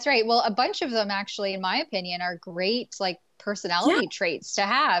 That's right. Well, a bunch of them actually, in my opinion, are great, like, personality traits to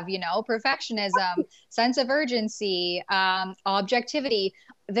have, perfectionism, sense of urgency, objectivity.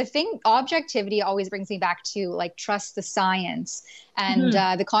 Objectivity always brings me back to, like, trust the science. And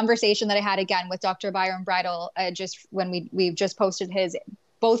the conversation that I had again with Dr. Byron Bridle, just when we've just posted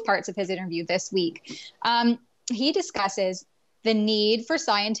both parts of his interview this week. He discusses the need for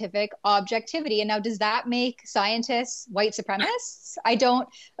scientific objectivity. And now, does that make scientists white supremacists? I don't,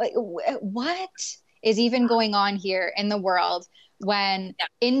 what is even going on here in the world when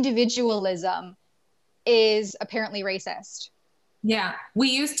individualism is apparently racist? Yeah. We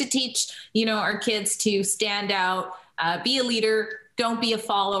used to teach, our kids to stand out, be a leader, don't be a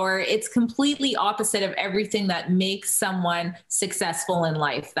follower. It's completely opposite of everything that makes someone successful in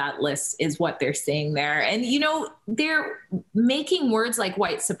life. That list is what they're saying there. And, they're making words like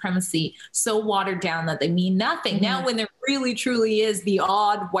white supremacy so watered down that they mean nothing. Now, when there really, truly is the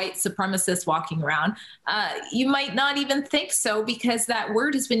odd white supremacist walking around, you might not even think so, because that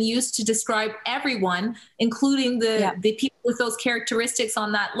word has been used to describe everyone, including the people with those characteristics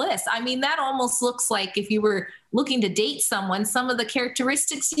on that list. I mean, that almost looks like if you were looking to date someone, some of the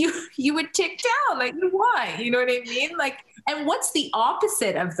characteristics you would tick down, like, why? You know what I mean? Like, and what's the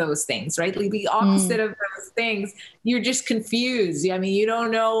opposite of those things, right? Like, the opposite of those things, you're just confused. I mean, you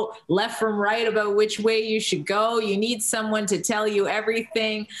don't know left from right about which way you should go. You need someone to tell you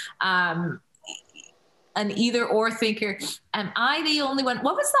everything. An either or thinker. Am I the only one?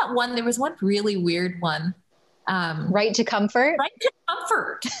 What was that one? There was one really weird one. Right to comfort? Right to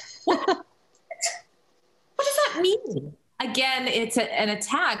comfort. What does that mean? Again, it's an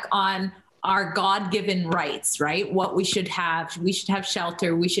attack on our God-given rights, right? What we should have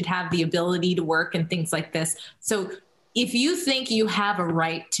shelter, we should have the ability to work and things like this. So if you think you have a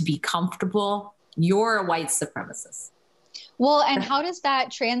right to be comfortable, you're a white supremacist. Well, and how does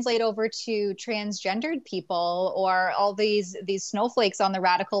that translate over to transgendered people or all these snowflakes on the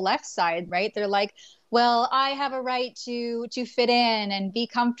radical left side, right? They're like, well, I have a right to fit in and be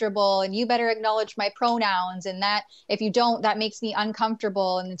comfortable, and you better acknowledge my pronouns, and that if you don't, that makes me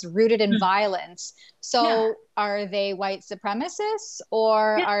uncomfortable, and it's rooted in violence. So are they white supremacists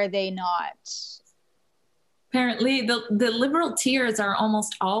or are they not? Apparently, the liberal tiers are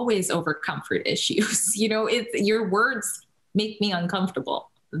almost always over comfort issues. Your words make me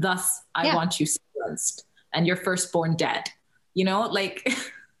uncomfortable. Thus, I want you silenced and your firstborn dead.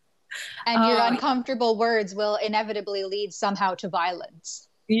 And your uncomfortable words will inevitably lead somehow to violence.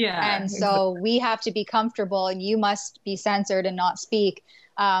 Yeah. And so we have to be comfortable, and you must be censored and not speak.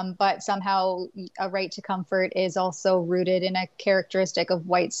 But somehow a right to comfort is also rooted in a characteristic of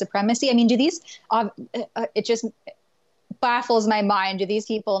white supremacy. I mean, do these, it just baffles my mind. Do these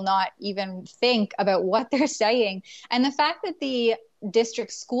people not even think about what they're saying? And the fact that the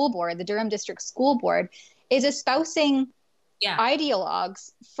district school board, the Durham District School Board, is espousing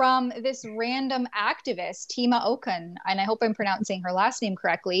ideologues from this random activist, Tima Okun, and I hope I'm pronouncing her last name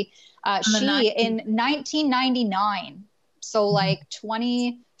correctly. She in 1999, so like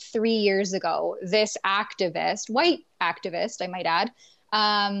 20 3 years ago, this activist, white activist, I might add,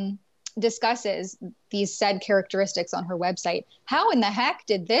 discusses these said characteristics on her website. How in the heck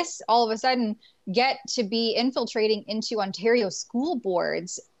did this all of a sudden get to be infiltrating into Ontario school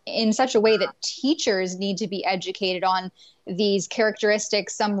boards in such a way that teachers need to be educated on these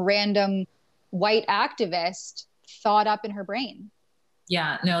characteristics some random white activist thought up in her brain?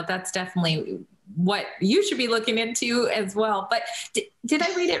 Yeah, no, that's definitely what you should be looking into as well. But did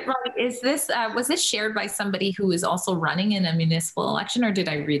I read it right? Is this was this shared by somebody who is also running in a municipal election, or did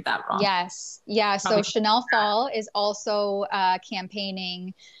I read that wrong? Yes. Yeah. So Chanel Fall is also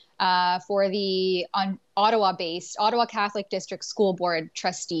campaigning for the Ottawa-based Ottawa Catholic District School Board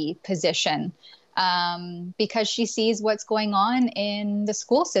trustee position because she sees what's going on in the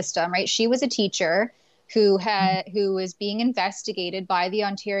school system, right? She was a teacher who was being investigated by the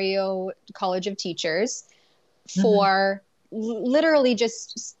Ontario College of Teachers for literally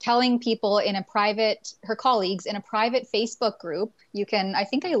just telling people in a private, her colleagues in a private Facebook group. You can, I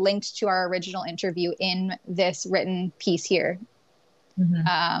think I linked to our original interview in this written piece here.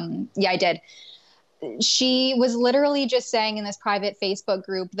 Yeah, I did. She was literally just saying in this private Facebook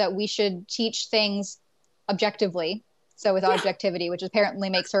group that we should teach things objectively. So with objectivity, which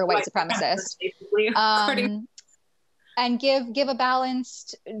apparently makes her a white supremacist, and give a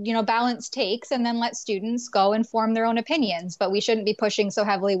balanced takes, and then let students go and form their own opinions. But we shouldn't be pushing so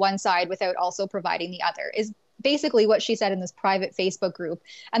heavily one side without also providing the other, is basically what she said in this private Facebook group.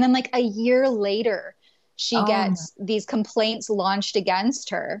 And then like a year later, she gets these complaints launched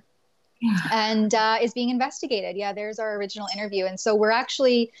against her. And is being investigated. Yeah, there's our original interview. And so we're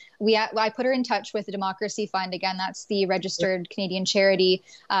actually, I put her in touch with the Democracy Fund. Again, that's the registered Canadian charity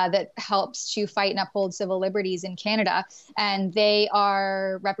that helps to fight and uphold civil liberties in Canada. And they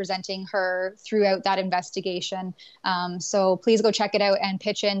are representing her throughout that investigation. So please go check it out and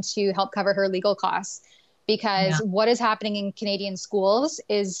pitch in to help cover her legal costs. Because what is happening in Canadian schools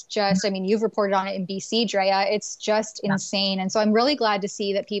is just, I mean, you've reported on it in BC, Drea, it's just insane. And so I'm really glad to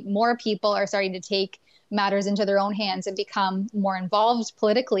see that more people are starting to take matters into their own hands and become more involved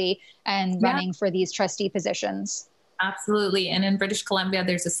politically and running for these trustee positions. Absolutely. And in British Columbia,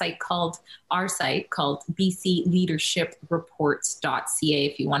 there's a site called bcleadershipreports.ca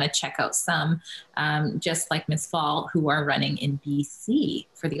if you want to check out some, just like Ms. Fall, who are running in BC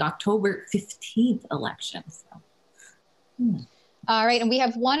for the October 15th election. So. All right. And we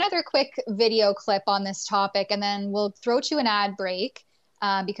have one other quick video clip on this topic, and then we'll throw to an ad break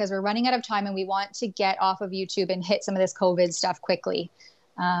because we're running out of time and we want to get off of YouTube and hit some of this COVID stuff quickly.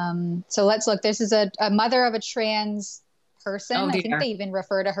 So let's look. This is a mother of a trans person. I think they even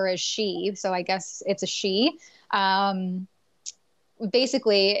refer to her as she. So I guess it's a she.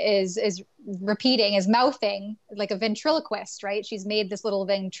 Basically is repeating, is mouthing like a ventriloquist, right? She's made this little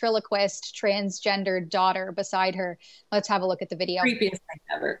ventriloquist transgendered daughter beside her. Let's have a look at the video. Creepiest thing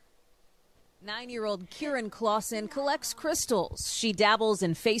ever. 9-year-old Kieran Clausen collects crystals. She dabbles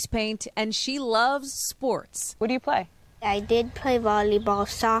in face paint and she loves sports. What do you play? I did play volleyball,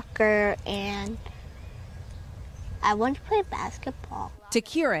 soccer, and I want to play basketball. To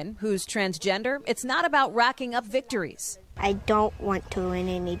Kieran, who's transgender, it's not about racking up victories. I don't want to win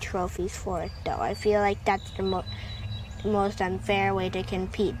any trophies for it, though. I feel like that's the most unfair way to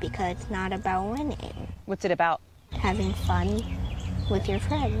compete because it's not about winning. What's it about? Having fun with your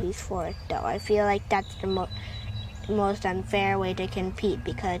friends for it, though. I feel like that's the most unfair way to compete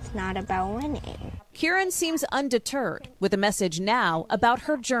because it's not about winning. Kieran seems undeterred with a message now about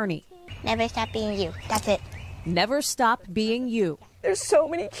her journey. Never stop being you. That's it. Never stop being you. There's so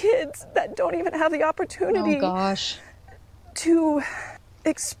many kids that don't even have the opportunity to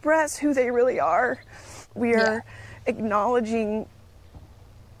express who they really are. We are acknowledging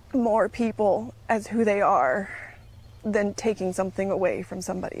more people as who they are than taking something away from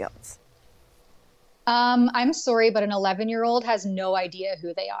somebody else. I'm sorry, but an 11-year-old has no idea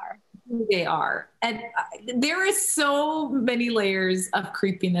who they are. They are. And there is so many layers of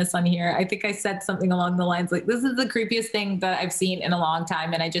creepiness on here. I think I said something along the lines like, this is the creepiest thing that I've seen in a long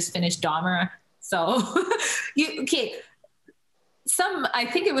time. And I just finished Dahmer. So, I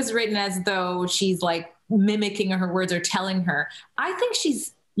think it was written as though she's like mimicking her words or telling her. I think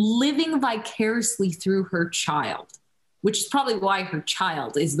she's living vicariously through her child, which is probably why her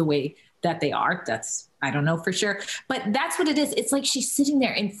child is the way that they are. I don't know for sure, but that's what it is. It's like she's sitting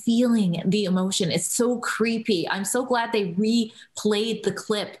there and feeling the emotion. It's so creepy. I'm so glad they replayed the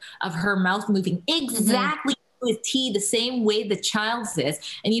clip of her mouth moving exactly to a T, the same way the child's is.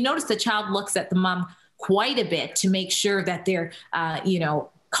 And you notice the child looks at the mom quite a bit to make sure that they're,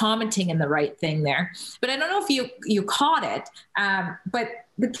 commenting in the right thing there. But I don't know if you caught it, but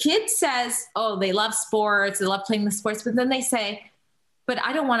the kid says, oh, they love sports, they love playing the sports, but then they say, but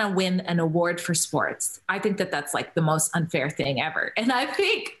I don't want to win an award for sports. I think that that's like the most unfair thing ever. And I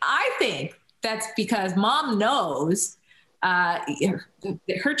think that's because mom knows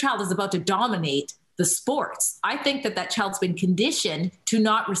her child is about to dominate the sports. I think that child's been conditioned to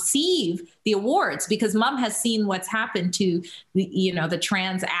not receive the awards because mom has seen what's happened to the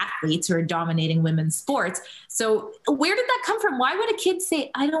trans athletes who are dominating women's sports. So where did that come from? Why would a kid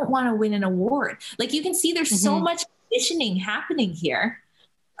say, I don't want to win an award? Like, you can see there's so much conditioning happening here.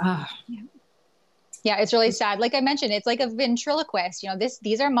 Yeah, it's really sad. Like I mentioned, it's like a ventriloquist.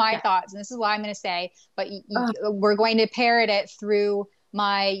 These are my thoughts, and this is what I'm going to say. But we're going to parrot it through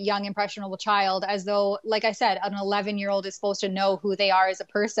my young, impressionable child, as though, like I said, an 11-year-old is supposed to know who they are as a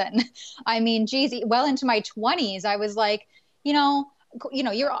person. I mean, geez, well into my 20s, I was like,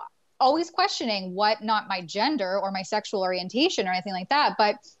 you're always questioning not my gender or my sexual orientation or anything like that,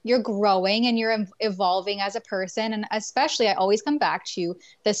 but you're growing and you're evolving as a person. And especially, I always come back to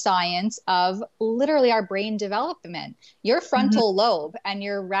the science of literally our brain development. Your frontal lobe and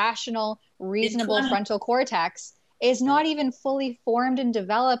your rational, reasonable frontal cortex is not even fully formed and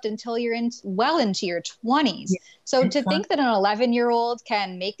developed until you're well into your 20s. Yeah. So to think that an 11-year-old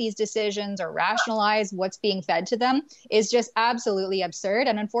can make these decisions or rationalize what's being fed to them is just absolutely absurd.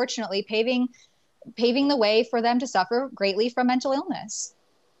 And unfortunately, paving the way for them to suffer greatly from mental illness.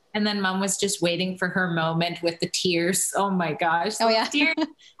 And then mom was just waiting for her moment with the tears. Oh my gosh. Oh yeah. Tears.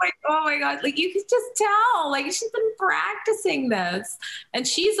 Like, oh my God. Like, you could just tell, like, she's been practicing this, and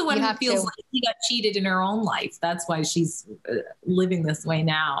she's the one who feels like she got cheated in her own life. That's why she's living this way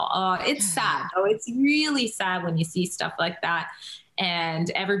now. It's sad. Oh, it's really sad when you see stuff like that.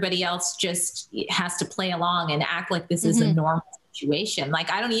 And everybody else just has to play along and act like this is a normal situation. Like,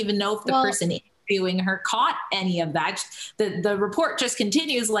 I don't even know if the person interviewing her caught any of that. The report just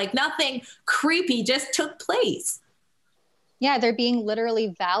continues like nothing creepy just took place. Yeah, they're being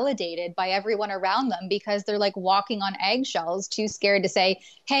literally validated by everyone around them because they're like walking on eggshells, too scared to say,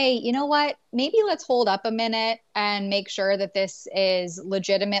 hey, you know what? Maybe let's hold up a minute and make sure that this is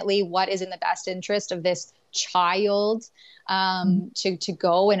legitimately what is in the best interest of this child, to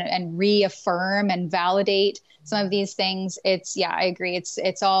go and reaffirm and validate some of these things. I agree.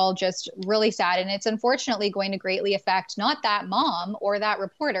 It's all just really sad. And it's unfortunately going to greatly affect not that mom or that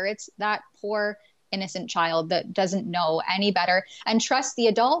reporter. It's that poor innocent child that doesn't know any better and trust the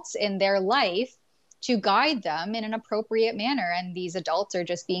adults in their life to guide them in an appropriate manner. And these adults are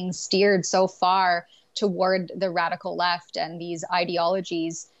just being steered so far toward the radical left and these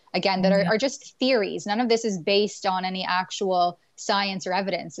ideologies, again, that are just theories. None of this is based on any actual science or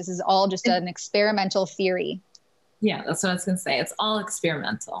evidence. This is all just an experimental theory. Yeah, that's what I was going to say. It's all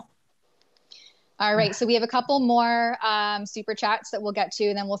experimental. All right. So we have a couple more super chats that we'll get to,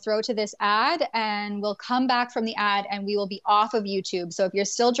 and then we'll throw to this ad, and we'll come back from the ad and we will be off of YouTube. So if you're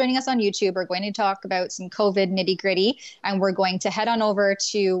still joining us on YouTube, we're going to talk about some COVID nitty gritty, and we're going to head on over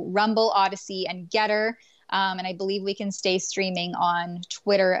to Rumble, Odyssey, and Getter. And I believe we can stay streaming on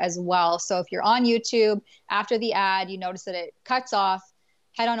Twitter as well. So if you're on YouTube, after the ad, you notice that it cuts off,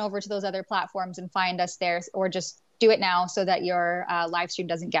 head on over to those other platforms and find us there, or just do it now so that your live stream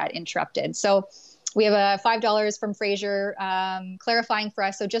doesn't get interrupted. So we have a $5 from Fraser clarifying for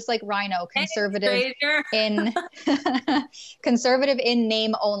us. So just like Rhino, conservative conservative in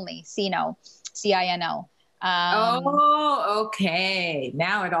name only, CINO, CINO. Okay.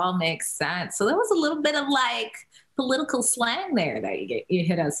 Now it all makes sense. So there was a little bit of like political slang there that you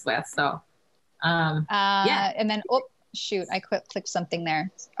hit us with. So yeah. And then, shoot, I clicked something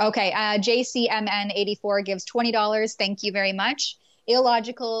there. Okay. JCMN84 gives $20. Thank you very much.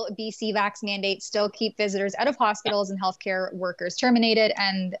 Illogical BC vax mandates still keep visitors out of hospitals and healthcare workers terminated.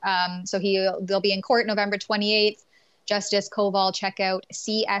 And so they'll be in court November 28th. Justice Koval, check out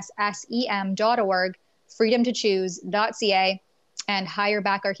cssem.org, freedomtochoose.ca, and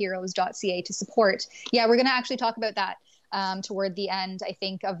hirebackourheroes.ca to support. Yeah, we're going to actually talk about that toward the end, I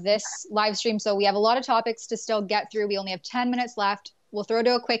think, of this live stream. So we have a lot of topics to still get through. We only have 10 minutes left. We'll throw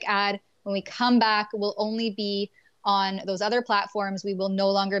to a quick ad. When we come back, we'll only be on those other platforms. We will no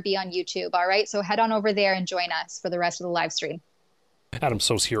longer be on YouTube. All right. So head on over there and join us for the rest of the live stream. Adam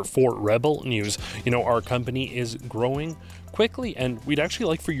Sos here for Rebel News. You know, our company is growing quickly, and we'd actually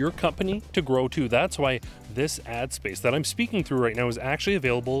like for your company to grow too. That's why this ad space that I'm speaking through right now is actually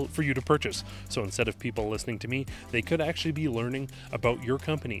available for you to purchase. So instead of people listening to me, they could actually be learning about your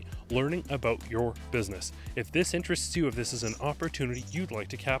company, learning about your business. If this interests you, if this is an opportunity you'd like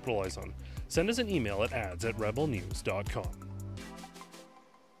to capitalize on, send us an email at ads@rebelnews.com.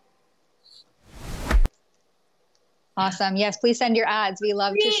 Awesome. Yes, please send your ads. We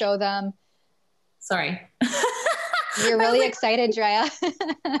love to show them. Sorry. You're really excited, Drea.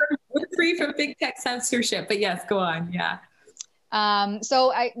 We're free from big tech censorship, but yes, go on. Yeah.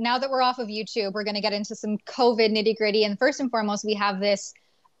 So now that we're off of YouTube, we're going to get into some COVID nitty gritty. And first and foremost, we have this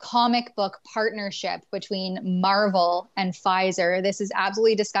comic book partnership between Marvel and Pfizer. This is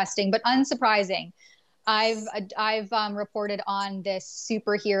absolutely disgusting, but unsurprising. I've reported on this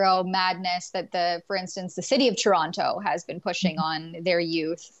superhero madness that for instance, the city of Toronto has been pushing on their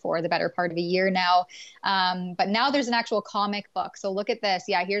youth for the better part of a year now. But now there's an actual comic book. So look at this.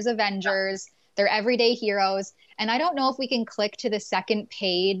 Yeah, here's Avengers. They're everyday heroes. And I don't know if we can click to the second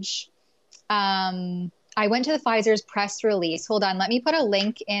page. I went to the Pfizer's press release. Hold on. Let me put a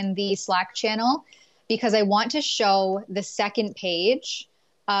link in the Slack channel because I want to show the second page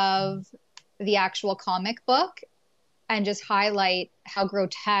of the actual comic book and just highlight how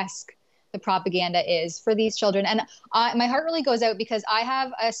grotesque the propaganda is for these children. And my heart really goes out because I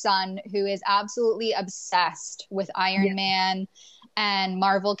have a son who is absolutely obsessed with Iron Man and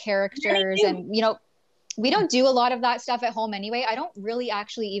Marvel characters. And, you know, we don't do a lot of that stuff at home anyway. I don't really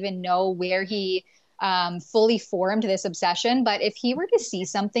actually even know where he fully formed this obsession. But if he were to see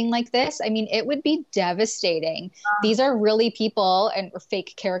something like this, I mean, it would be devastating. These are really people or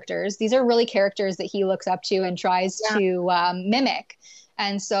fake characters. These are really characters that he looks up to and tries to mimic.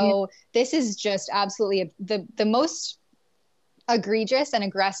 And so this is just absolutely the most egregious and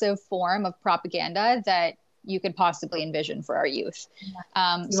aggressive form of propaganda that you could possibly envision for our youth.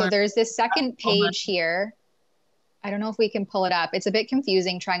 So there's this second page here. I don't know if we can pull it up. It's a bit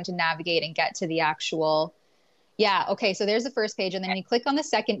confusing trying to navigate and get to the actual. Yeah. Okay. So there's the first page. And then you click on the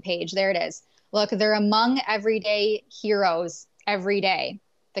second page. There it is. Look, they're among everyday heroes every day.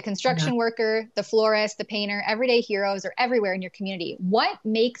 The construction worker, the florist, the painter, everyday heroes are everywhere in your community. What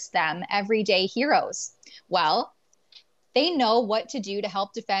makes them everyday heroes? Well, they know what to do to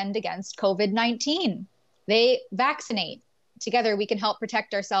help defend against COVID-19. They vaccinate. Together, we can help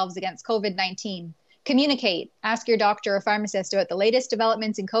protect ourselves against COVID-19. Communicate. Ask your doctor or pharmacist about the latest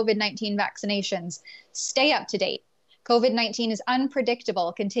developments in COVID-19 vaccinations. Stay up to date. COVID-19 is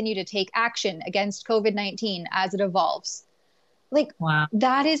unpredictable. Continue to take action against COVID-19 as it evolves. Like, wow.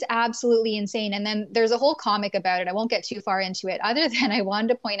 That is absolutely insane. And then there's a whole comic about it. I won't get too far into it, other than I wanted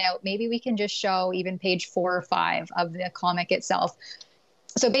to point out, maybe we can just show even page 4 or 5 of the comic itself.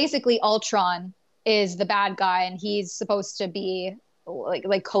 So basically, Ultron is the bad guy, and he's supposed to be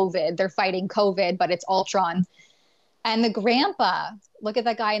like COVID. They're fighting COVID, but it's Ultron. And the grandpa, look at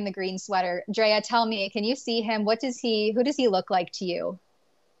that guy in the green sweater. Drea, tell me, can you see him? Who does he look like to you?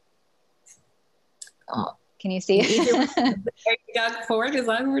 Oh. Can you see? Doug Ford, is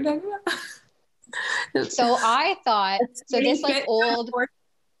that who we're talking about? So I thought,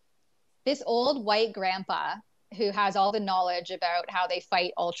 this old white grandpa who has all the knowledge about how they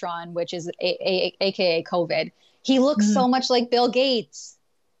fight Ultron, which is AKA COVID. He looks so much like Bill Gates.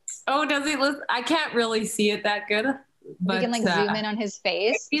 Oh, does he look? I can't really see it that good. But we can zoom in on his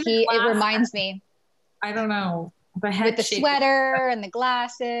face. It reminds me. I don't know. With the sweater and the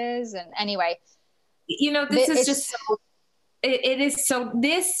glasses. And anyway. You know, this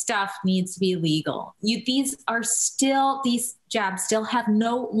stuff needs to be legal. These jabs still have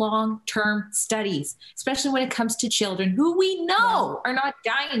no long-term studies, especially when it comes to children who we know are not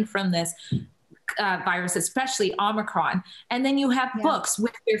dying from this virus, especially Omicron. And then you have books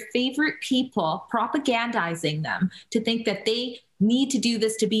with their favorite people propagandizing them to think that they need to do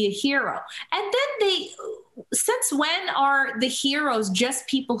this to be a hero. And then since when are the heroes just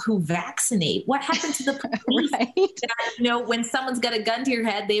people who vaccinate? What happened to the police? That, when someone's got a gun to your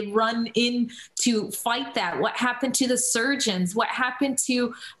head, they run in to fight that. What happened to the surgeons? What happened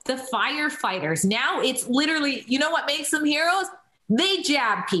to the firefighters? Now it's literally, you know what makes them heroes? They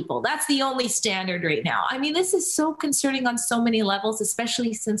jab people. That's the only standard right now. I mean, this is so concerning on so many levels,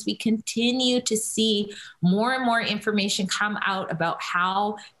 especially since we continue to see more and more information come out about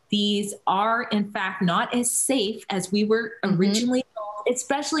how these are, in fact, not as safe as we were originally told,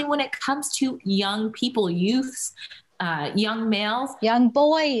 especially when it comes to young people, youths, young males. Young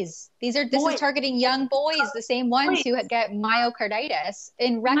boys. This is targeting young boys, the same ones who get myocarditis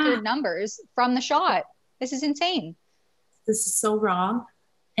in record numbers from the shot. This is insane. This is so wrong.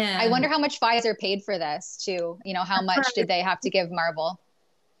 And I wonder how much Pfizer paid for this too. How much did they have to give Marvel?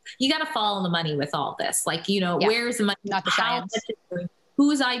 You got to follow the money with all this. Where's the money? Not the science.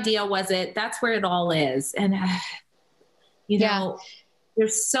 Whose idea was it? That's where it all is. And,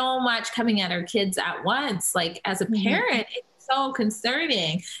 there's so much coming at our kids at once. Like, as a parent, it's so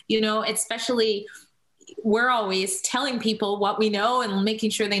concerning, especially we're always telling people what we know and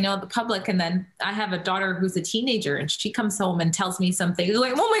making sure they know the public. And then I have a daughter who's a teenager, and she comes home and tells me something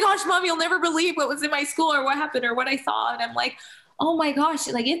like, oh my gosh, Mom, you'll never believe what was in my school or what happened or what I saw. And I'm like, oh my gosh,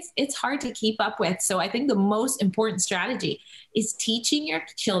 like it's hard to keep up with. So I think the most important strategy is teaching your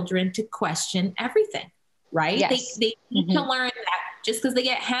children to question everything, right? Yes. They need to learn that just because they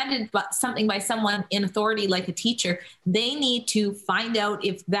get handed something by someone in authority like a teacher, they need to find out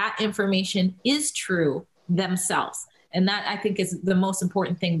if that information is true themselves. And that, I think, is the most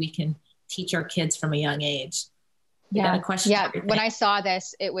important thing we can teach our kids from a young age. Yeah. When I saw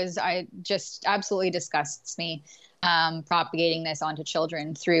this, I just absolutely disgusts me propagating this onto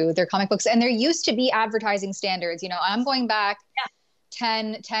children through their comic books. And there used to be advertising standards. I'm going back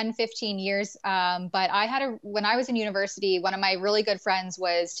 10, 15 years. But when I was in university, one of my really good friends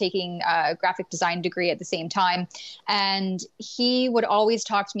was taking a graphic design degree at the same time. And he would always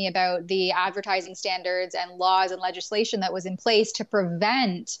talk to me about the advertising standards and laws and legislation that was in place to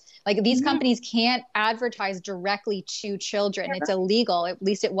prevent, like, these companies can't advertise directly to children. It's illegal. At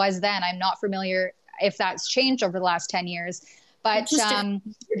least it was then. I'm not familiar if that's changed over the last 10 years, but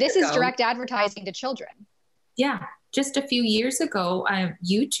this is direct advertising to children. Yeah. Just a few years ago,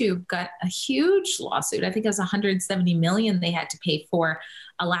 YouTube got a huge lawsuit. I think it was $170 million they had to pay for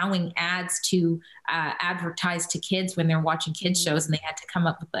allowing ads to advertise to kids when they're watching kids shows, and they had to come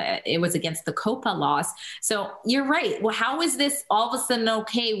up with it was against the COPPA laws. So you're right. Well, how is this all of a sudden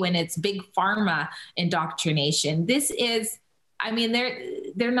okay when it's big pharma indoctrination? This is,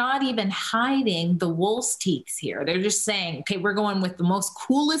 they're not even hiding the wolf's teeth here. They're just saying, okay, we're going with the most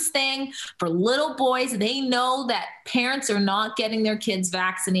coolest thing for little boys. They know that parents are not getting their kids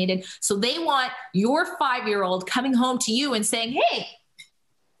vaccinated. So they want your 5-year-old coming home to you and saying, hey,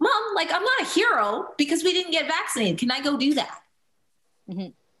 Mom, like, I'm not a hero because we didn't get vaccinated. Can I go do that? Mm-hmm.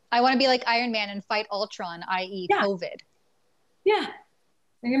 I want to be like Iron Man and fight Ultron, i.e. COVID. Yeah.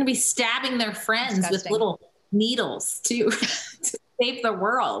 They're going to be stabbing their friends with little needles to save the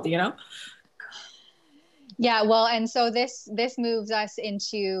world, Yeah, well, and so this moves us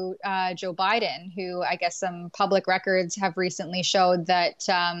into Joe Biden, who I guess some public records have recently showed that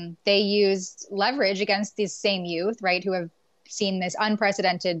they used leverage against these same youth, right, who have seen this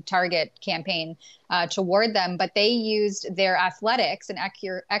unprecedented Target campaign toward them, but they used their athletics and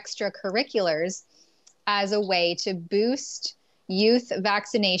extracurriculars as a way to boost youth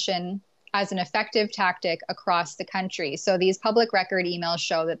vaccination as an effective tactic across the country. So these public record emails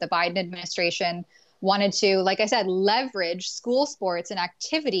show that the Biden administration wanted to, like I said, leverage school sports and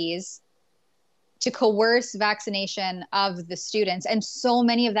activities to coerce vaccination of the students. And so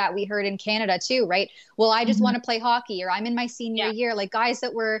many of that we heard in Canada too, right? Well, I just want to play hockey, or I'm in my senior year, like guys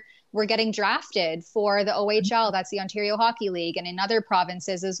that were getting drafted for the OHL, that's the Ontario Hockey League, and in other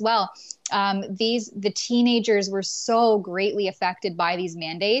provinces as well. The teenagers were so greatly affected by these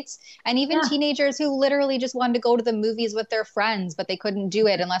mandates, and even teenagers who literally just wanted to go to the movies with their friends, but they couldn't do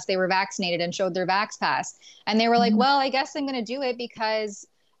it unless they were vaccinated and showed their Vax Pass. And they were like, well, I guess I'm going to do it because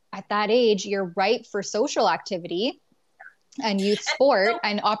at that age, you're ripe for social activity and youth sport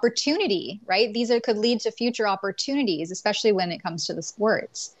and opportunity, right? These could lead to future opportunities, especially when it comes to the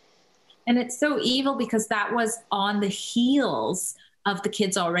sports. And it's so evil because that was on the heels of the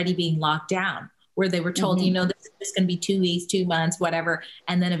kids already being locked down, where they were told, this is just going to be 2 weeks, 2 months, whatever.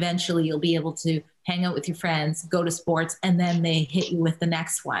 And then eventually you'll be able to hang out with your friends, go to sports, and then they hit you with the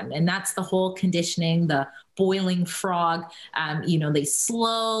next one. And that's the whole conditioning, the boiling frog. They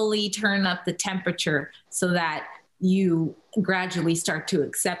slowly turn up the temperature so that you gradually start to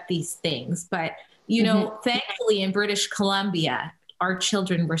accept these things. But, thankfully in British Columbia, our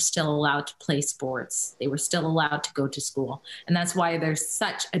children were still allowed to play sports. They were still allowed to go to school. And that's why there's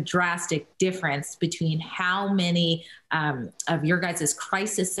such a drastic difference between how many of your guys'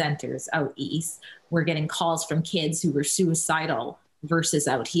 crisis centers out east were getting calls from kids who were suicidal versus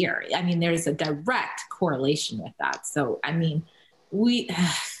out here. There's a direct correlation with that. So,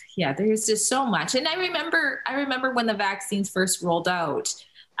 there's just so much. And I remember when the vaccines first rolled out,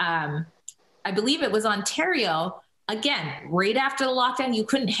 I believe it was Ontario. Again, right after the lockdown, you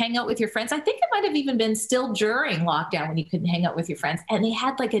couldn't hang out with your friends. I think it might have even been still during lockdown when you couldn't hang out with your friends. And they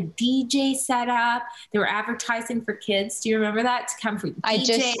had like a DJ set up. They were advertising for kids. Do you remember that? To come for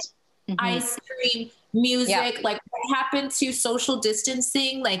DJ, ice cream, music. Like, what happened to social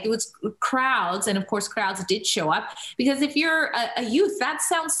distancing? Like, it was crowds. And of course, crowds did show up. Because if you're a youth, that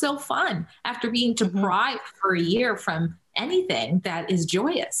sounds so fun after being deprived for a year from anything that is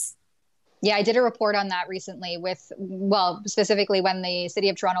joyous. Yeah, I did a report on that recently specifically when the city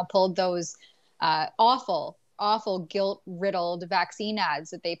of Toronto pulled those awful awful guilt-riddled vaccine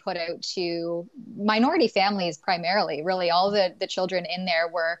ads that they put out to minority families primarily. Really, all the children in there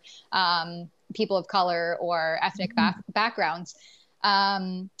were people of color or ethnic backgrounds.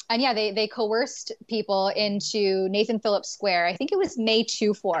 And yeah, they coerced people into Nathan Phillips Square. I think it was May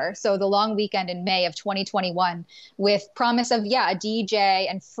 24, so the long weekend in May of 2021, with promise of, a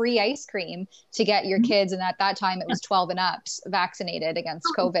DJ and free ice cream to get your kids, and at that time it was 12 and ups, vaccinated against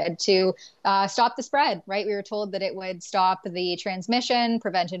COVID to stop the spread, right? We were told that it would stop the transmission,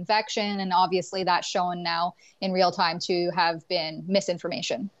 prevent infection, and obviously that's shown now in real time to have been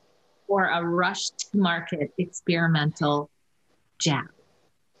misinformation. Or a rushed market experimental jab.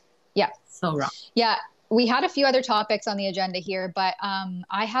 Yeah. So wrong. Yeah. We had a few other topics on the agenda here, but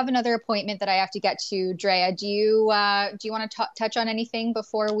I have another appointment that I have to get to. Drea, do you want to touch on anything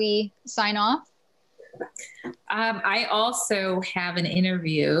before we sign off? I also have an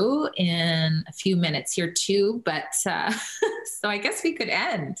interview in a few minutes here too, but so I guess we could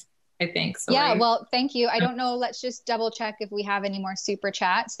end, I think. So yeah, well, thank you. I don't know. Let's just double check if we have any more super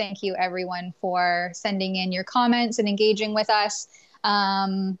chats. Thank you everyone for sending in your comments and engaging with us.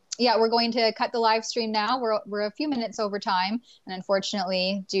 Yeah, we're going to cut the live stream now. We're a few minutes over time, and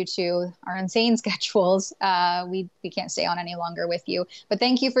unfortunately, due to our insane schedules, we can't stay on any longer with you. But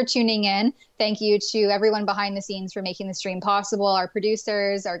thank you for tuning in. Thank you to everyone behind the scenes for making the stream possible, our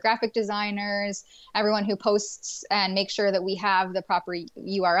producers, our graphic designers, everyone who posts and make sure that we have the proper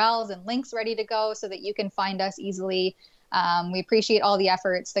URLs and links ready to go so that you can find us easily. We appreciate all the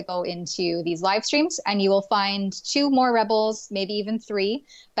efforts that go into these live streams, and you will find 2 more Rebels, maybe even 3,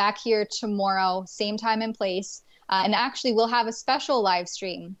 back here tomorrow, same time and place. And actually, we'll have a special live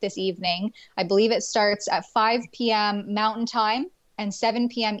stream this evening. I believe it starts at 5 p.m. Mountain Time and 7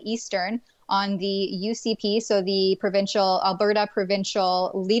 p.m. Eastern on the UCP. So the Alberta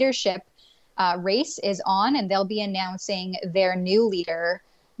Provincial Leadership race is on, and they'll be announcing their new leader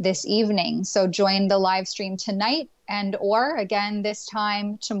this evening. So join the live stream tonight or again this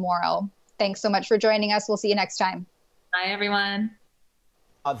time tomorrow. Thanks so much for joining us. We'll see you next time. Bye, everyone.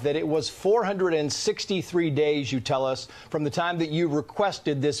 That it was 463 days, you tell us, from the time that you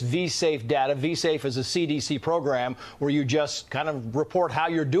requested this V-Safe data. V-Safe is a CDC program where you just kind of report how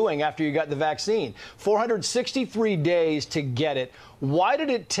you're doing after you got the vaccine. 463 days to get it. Why did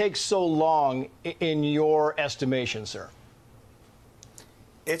it take so long in your estimation, sir?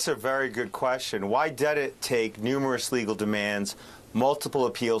 It's a very good question. Why did it take numerous legal demands, multiple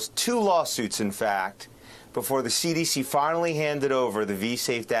appeals, 2 lawsuits, in fact, before the CDC finally handed over the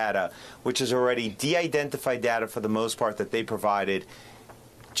V-Safe data, which is already de-identified data for the most part that they provided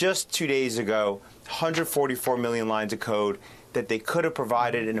just 2 days ago, 144 million lines of code that they could have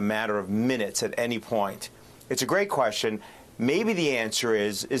provided in a matter of minutes at any point? It's a great question. Maybe the answer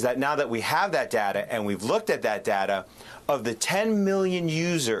is that now that we have that data and we've looked at that data, of the 10 million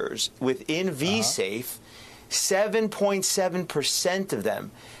users within V-Safe, 7.7% of them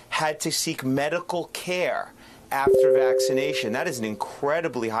had to seek medical care after vaccination. That is an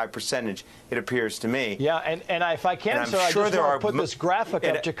incredibly high percentage, it appears to me. Yeah, and if I can, sir, I just want to put this graphic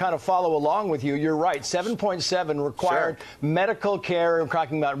up to kind of follow along with you. You're right, 7.7 required medical care. We're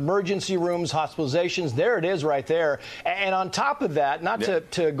talking about emergency rooms, hospitalizations. There it is right there. And on top of that, not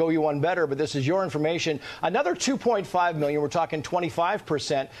to go you one better, but this is your information, another 2.5 million, we're talking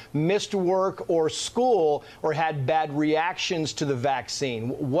 25%, missed work or school or had bad reactions to the vaccine.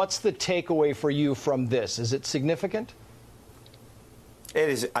 What's the takeaway for you from this? Is it significant? It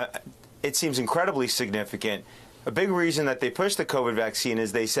is. It seems incredibly significant. A big reason that they pushed the COVID vaccine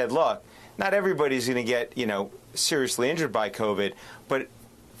is they said, look, not everybody's going to get, seriously injured by COVID, but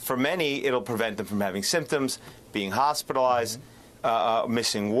for many, it'll prevent them from having symptoms, being hospitalized,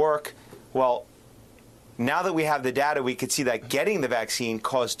 missing work. Well, now that we have the data, we could see that getting the vaccine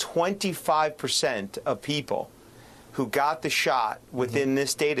caused 25% of people who got the shot within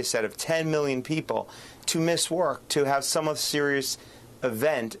this data set of 10 million people to miss work, to have some serious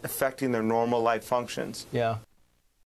event affecting their normal life functions. Yeah.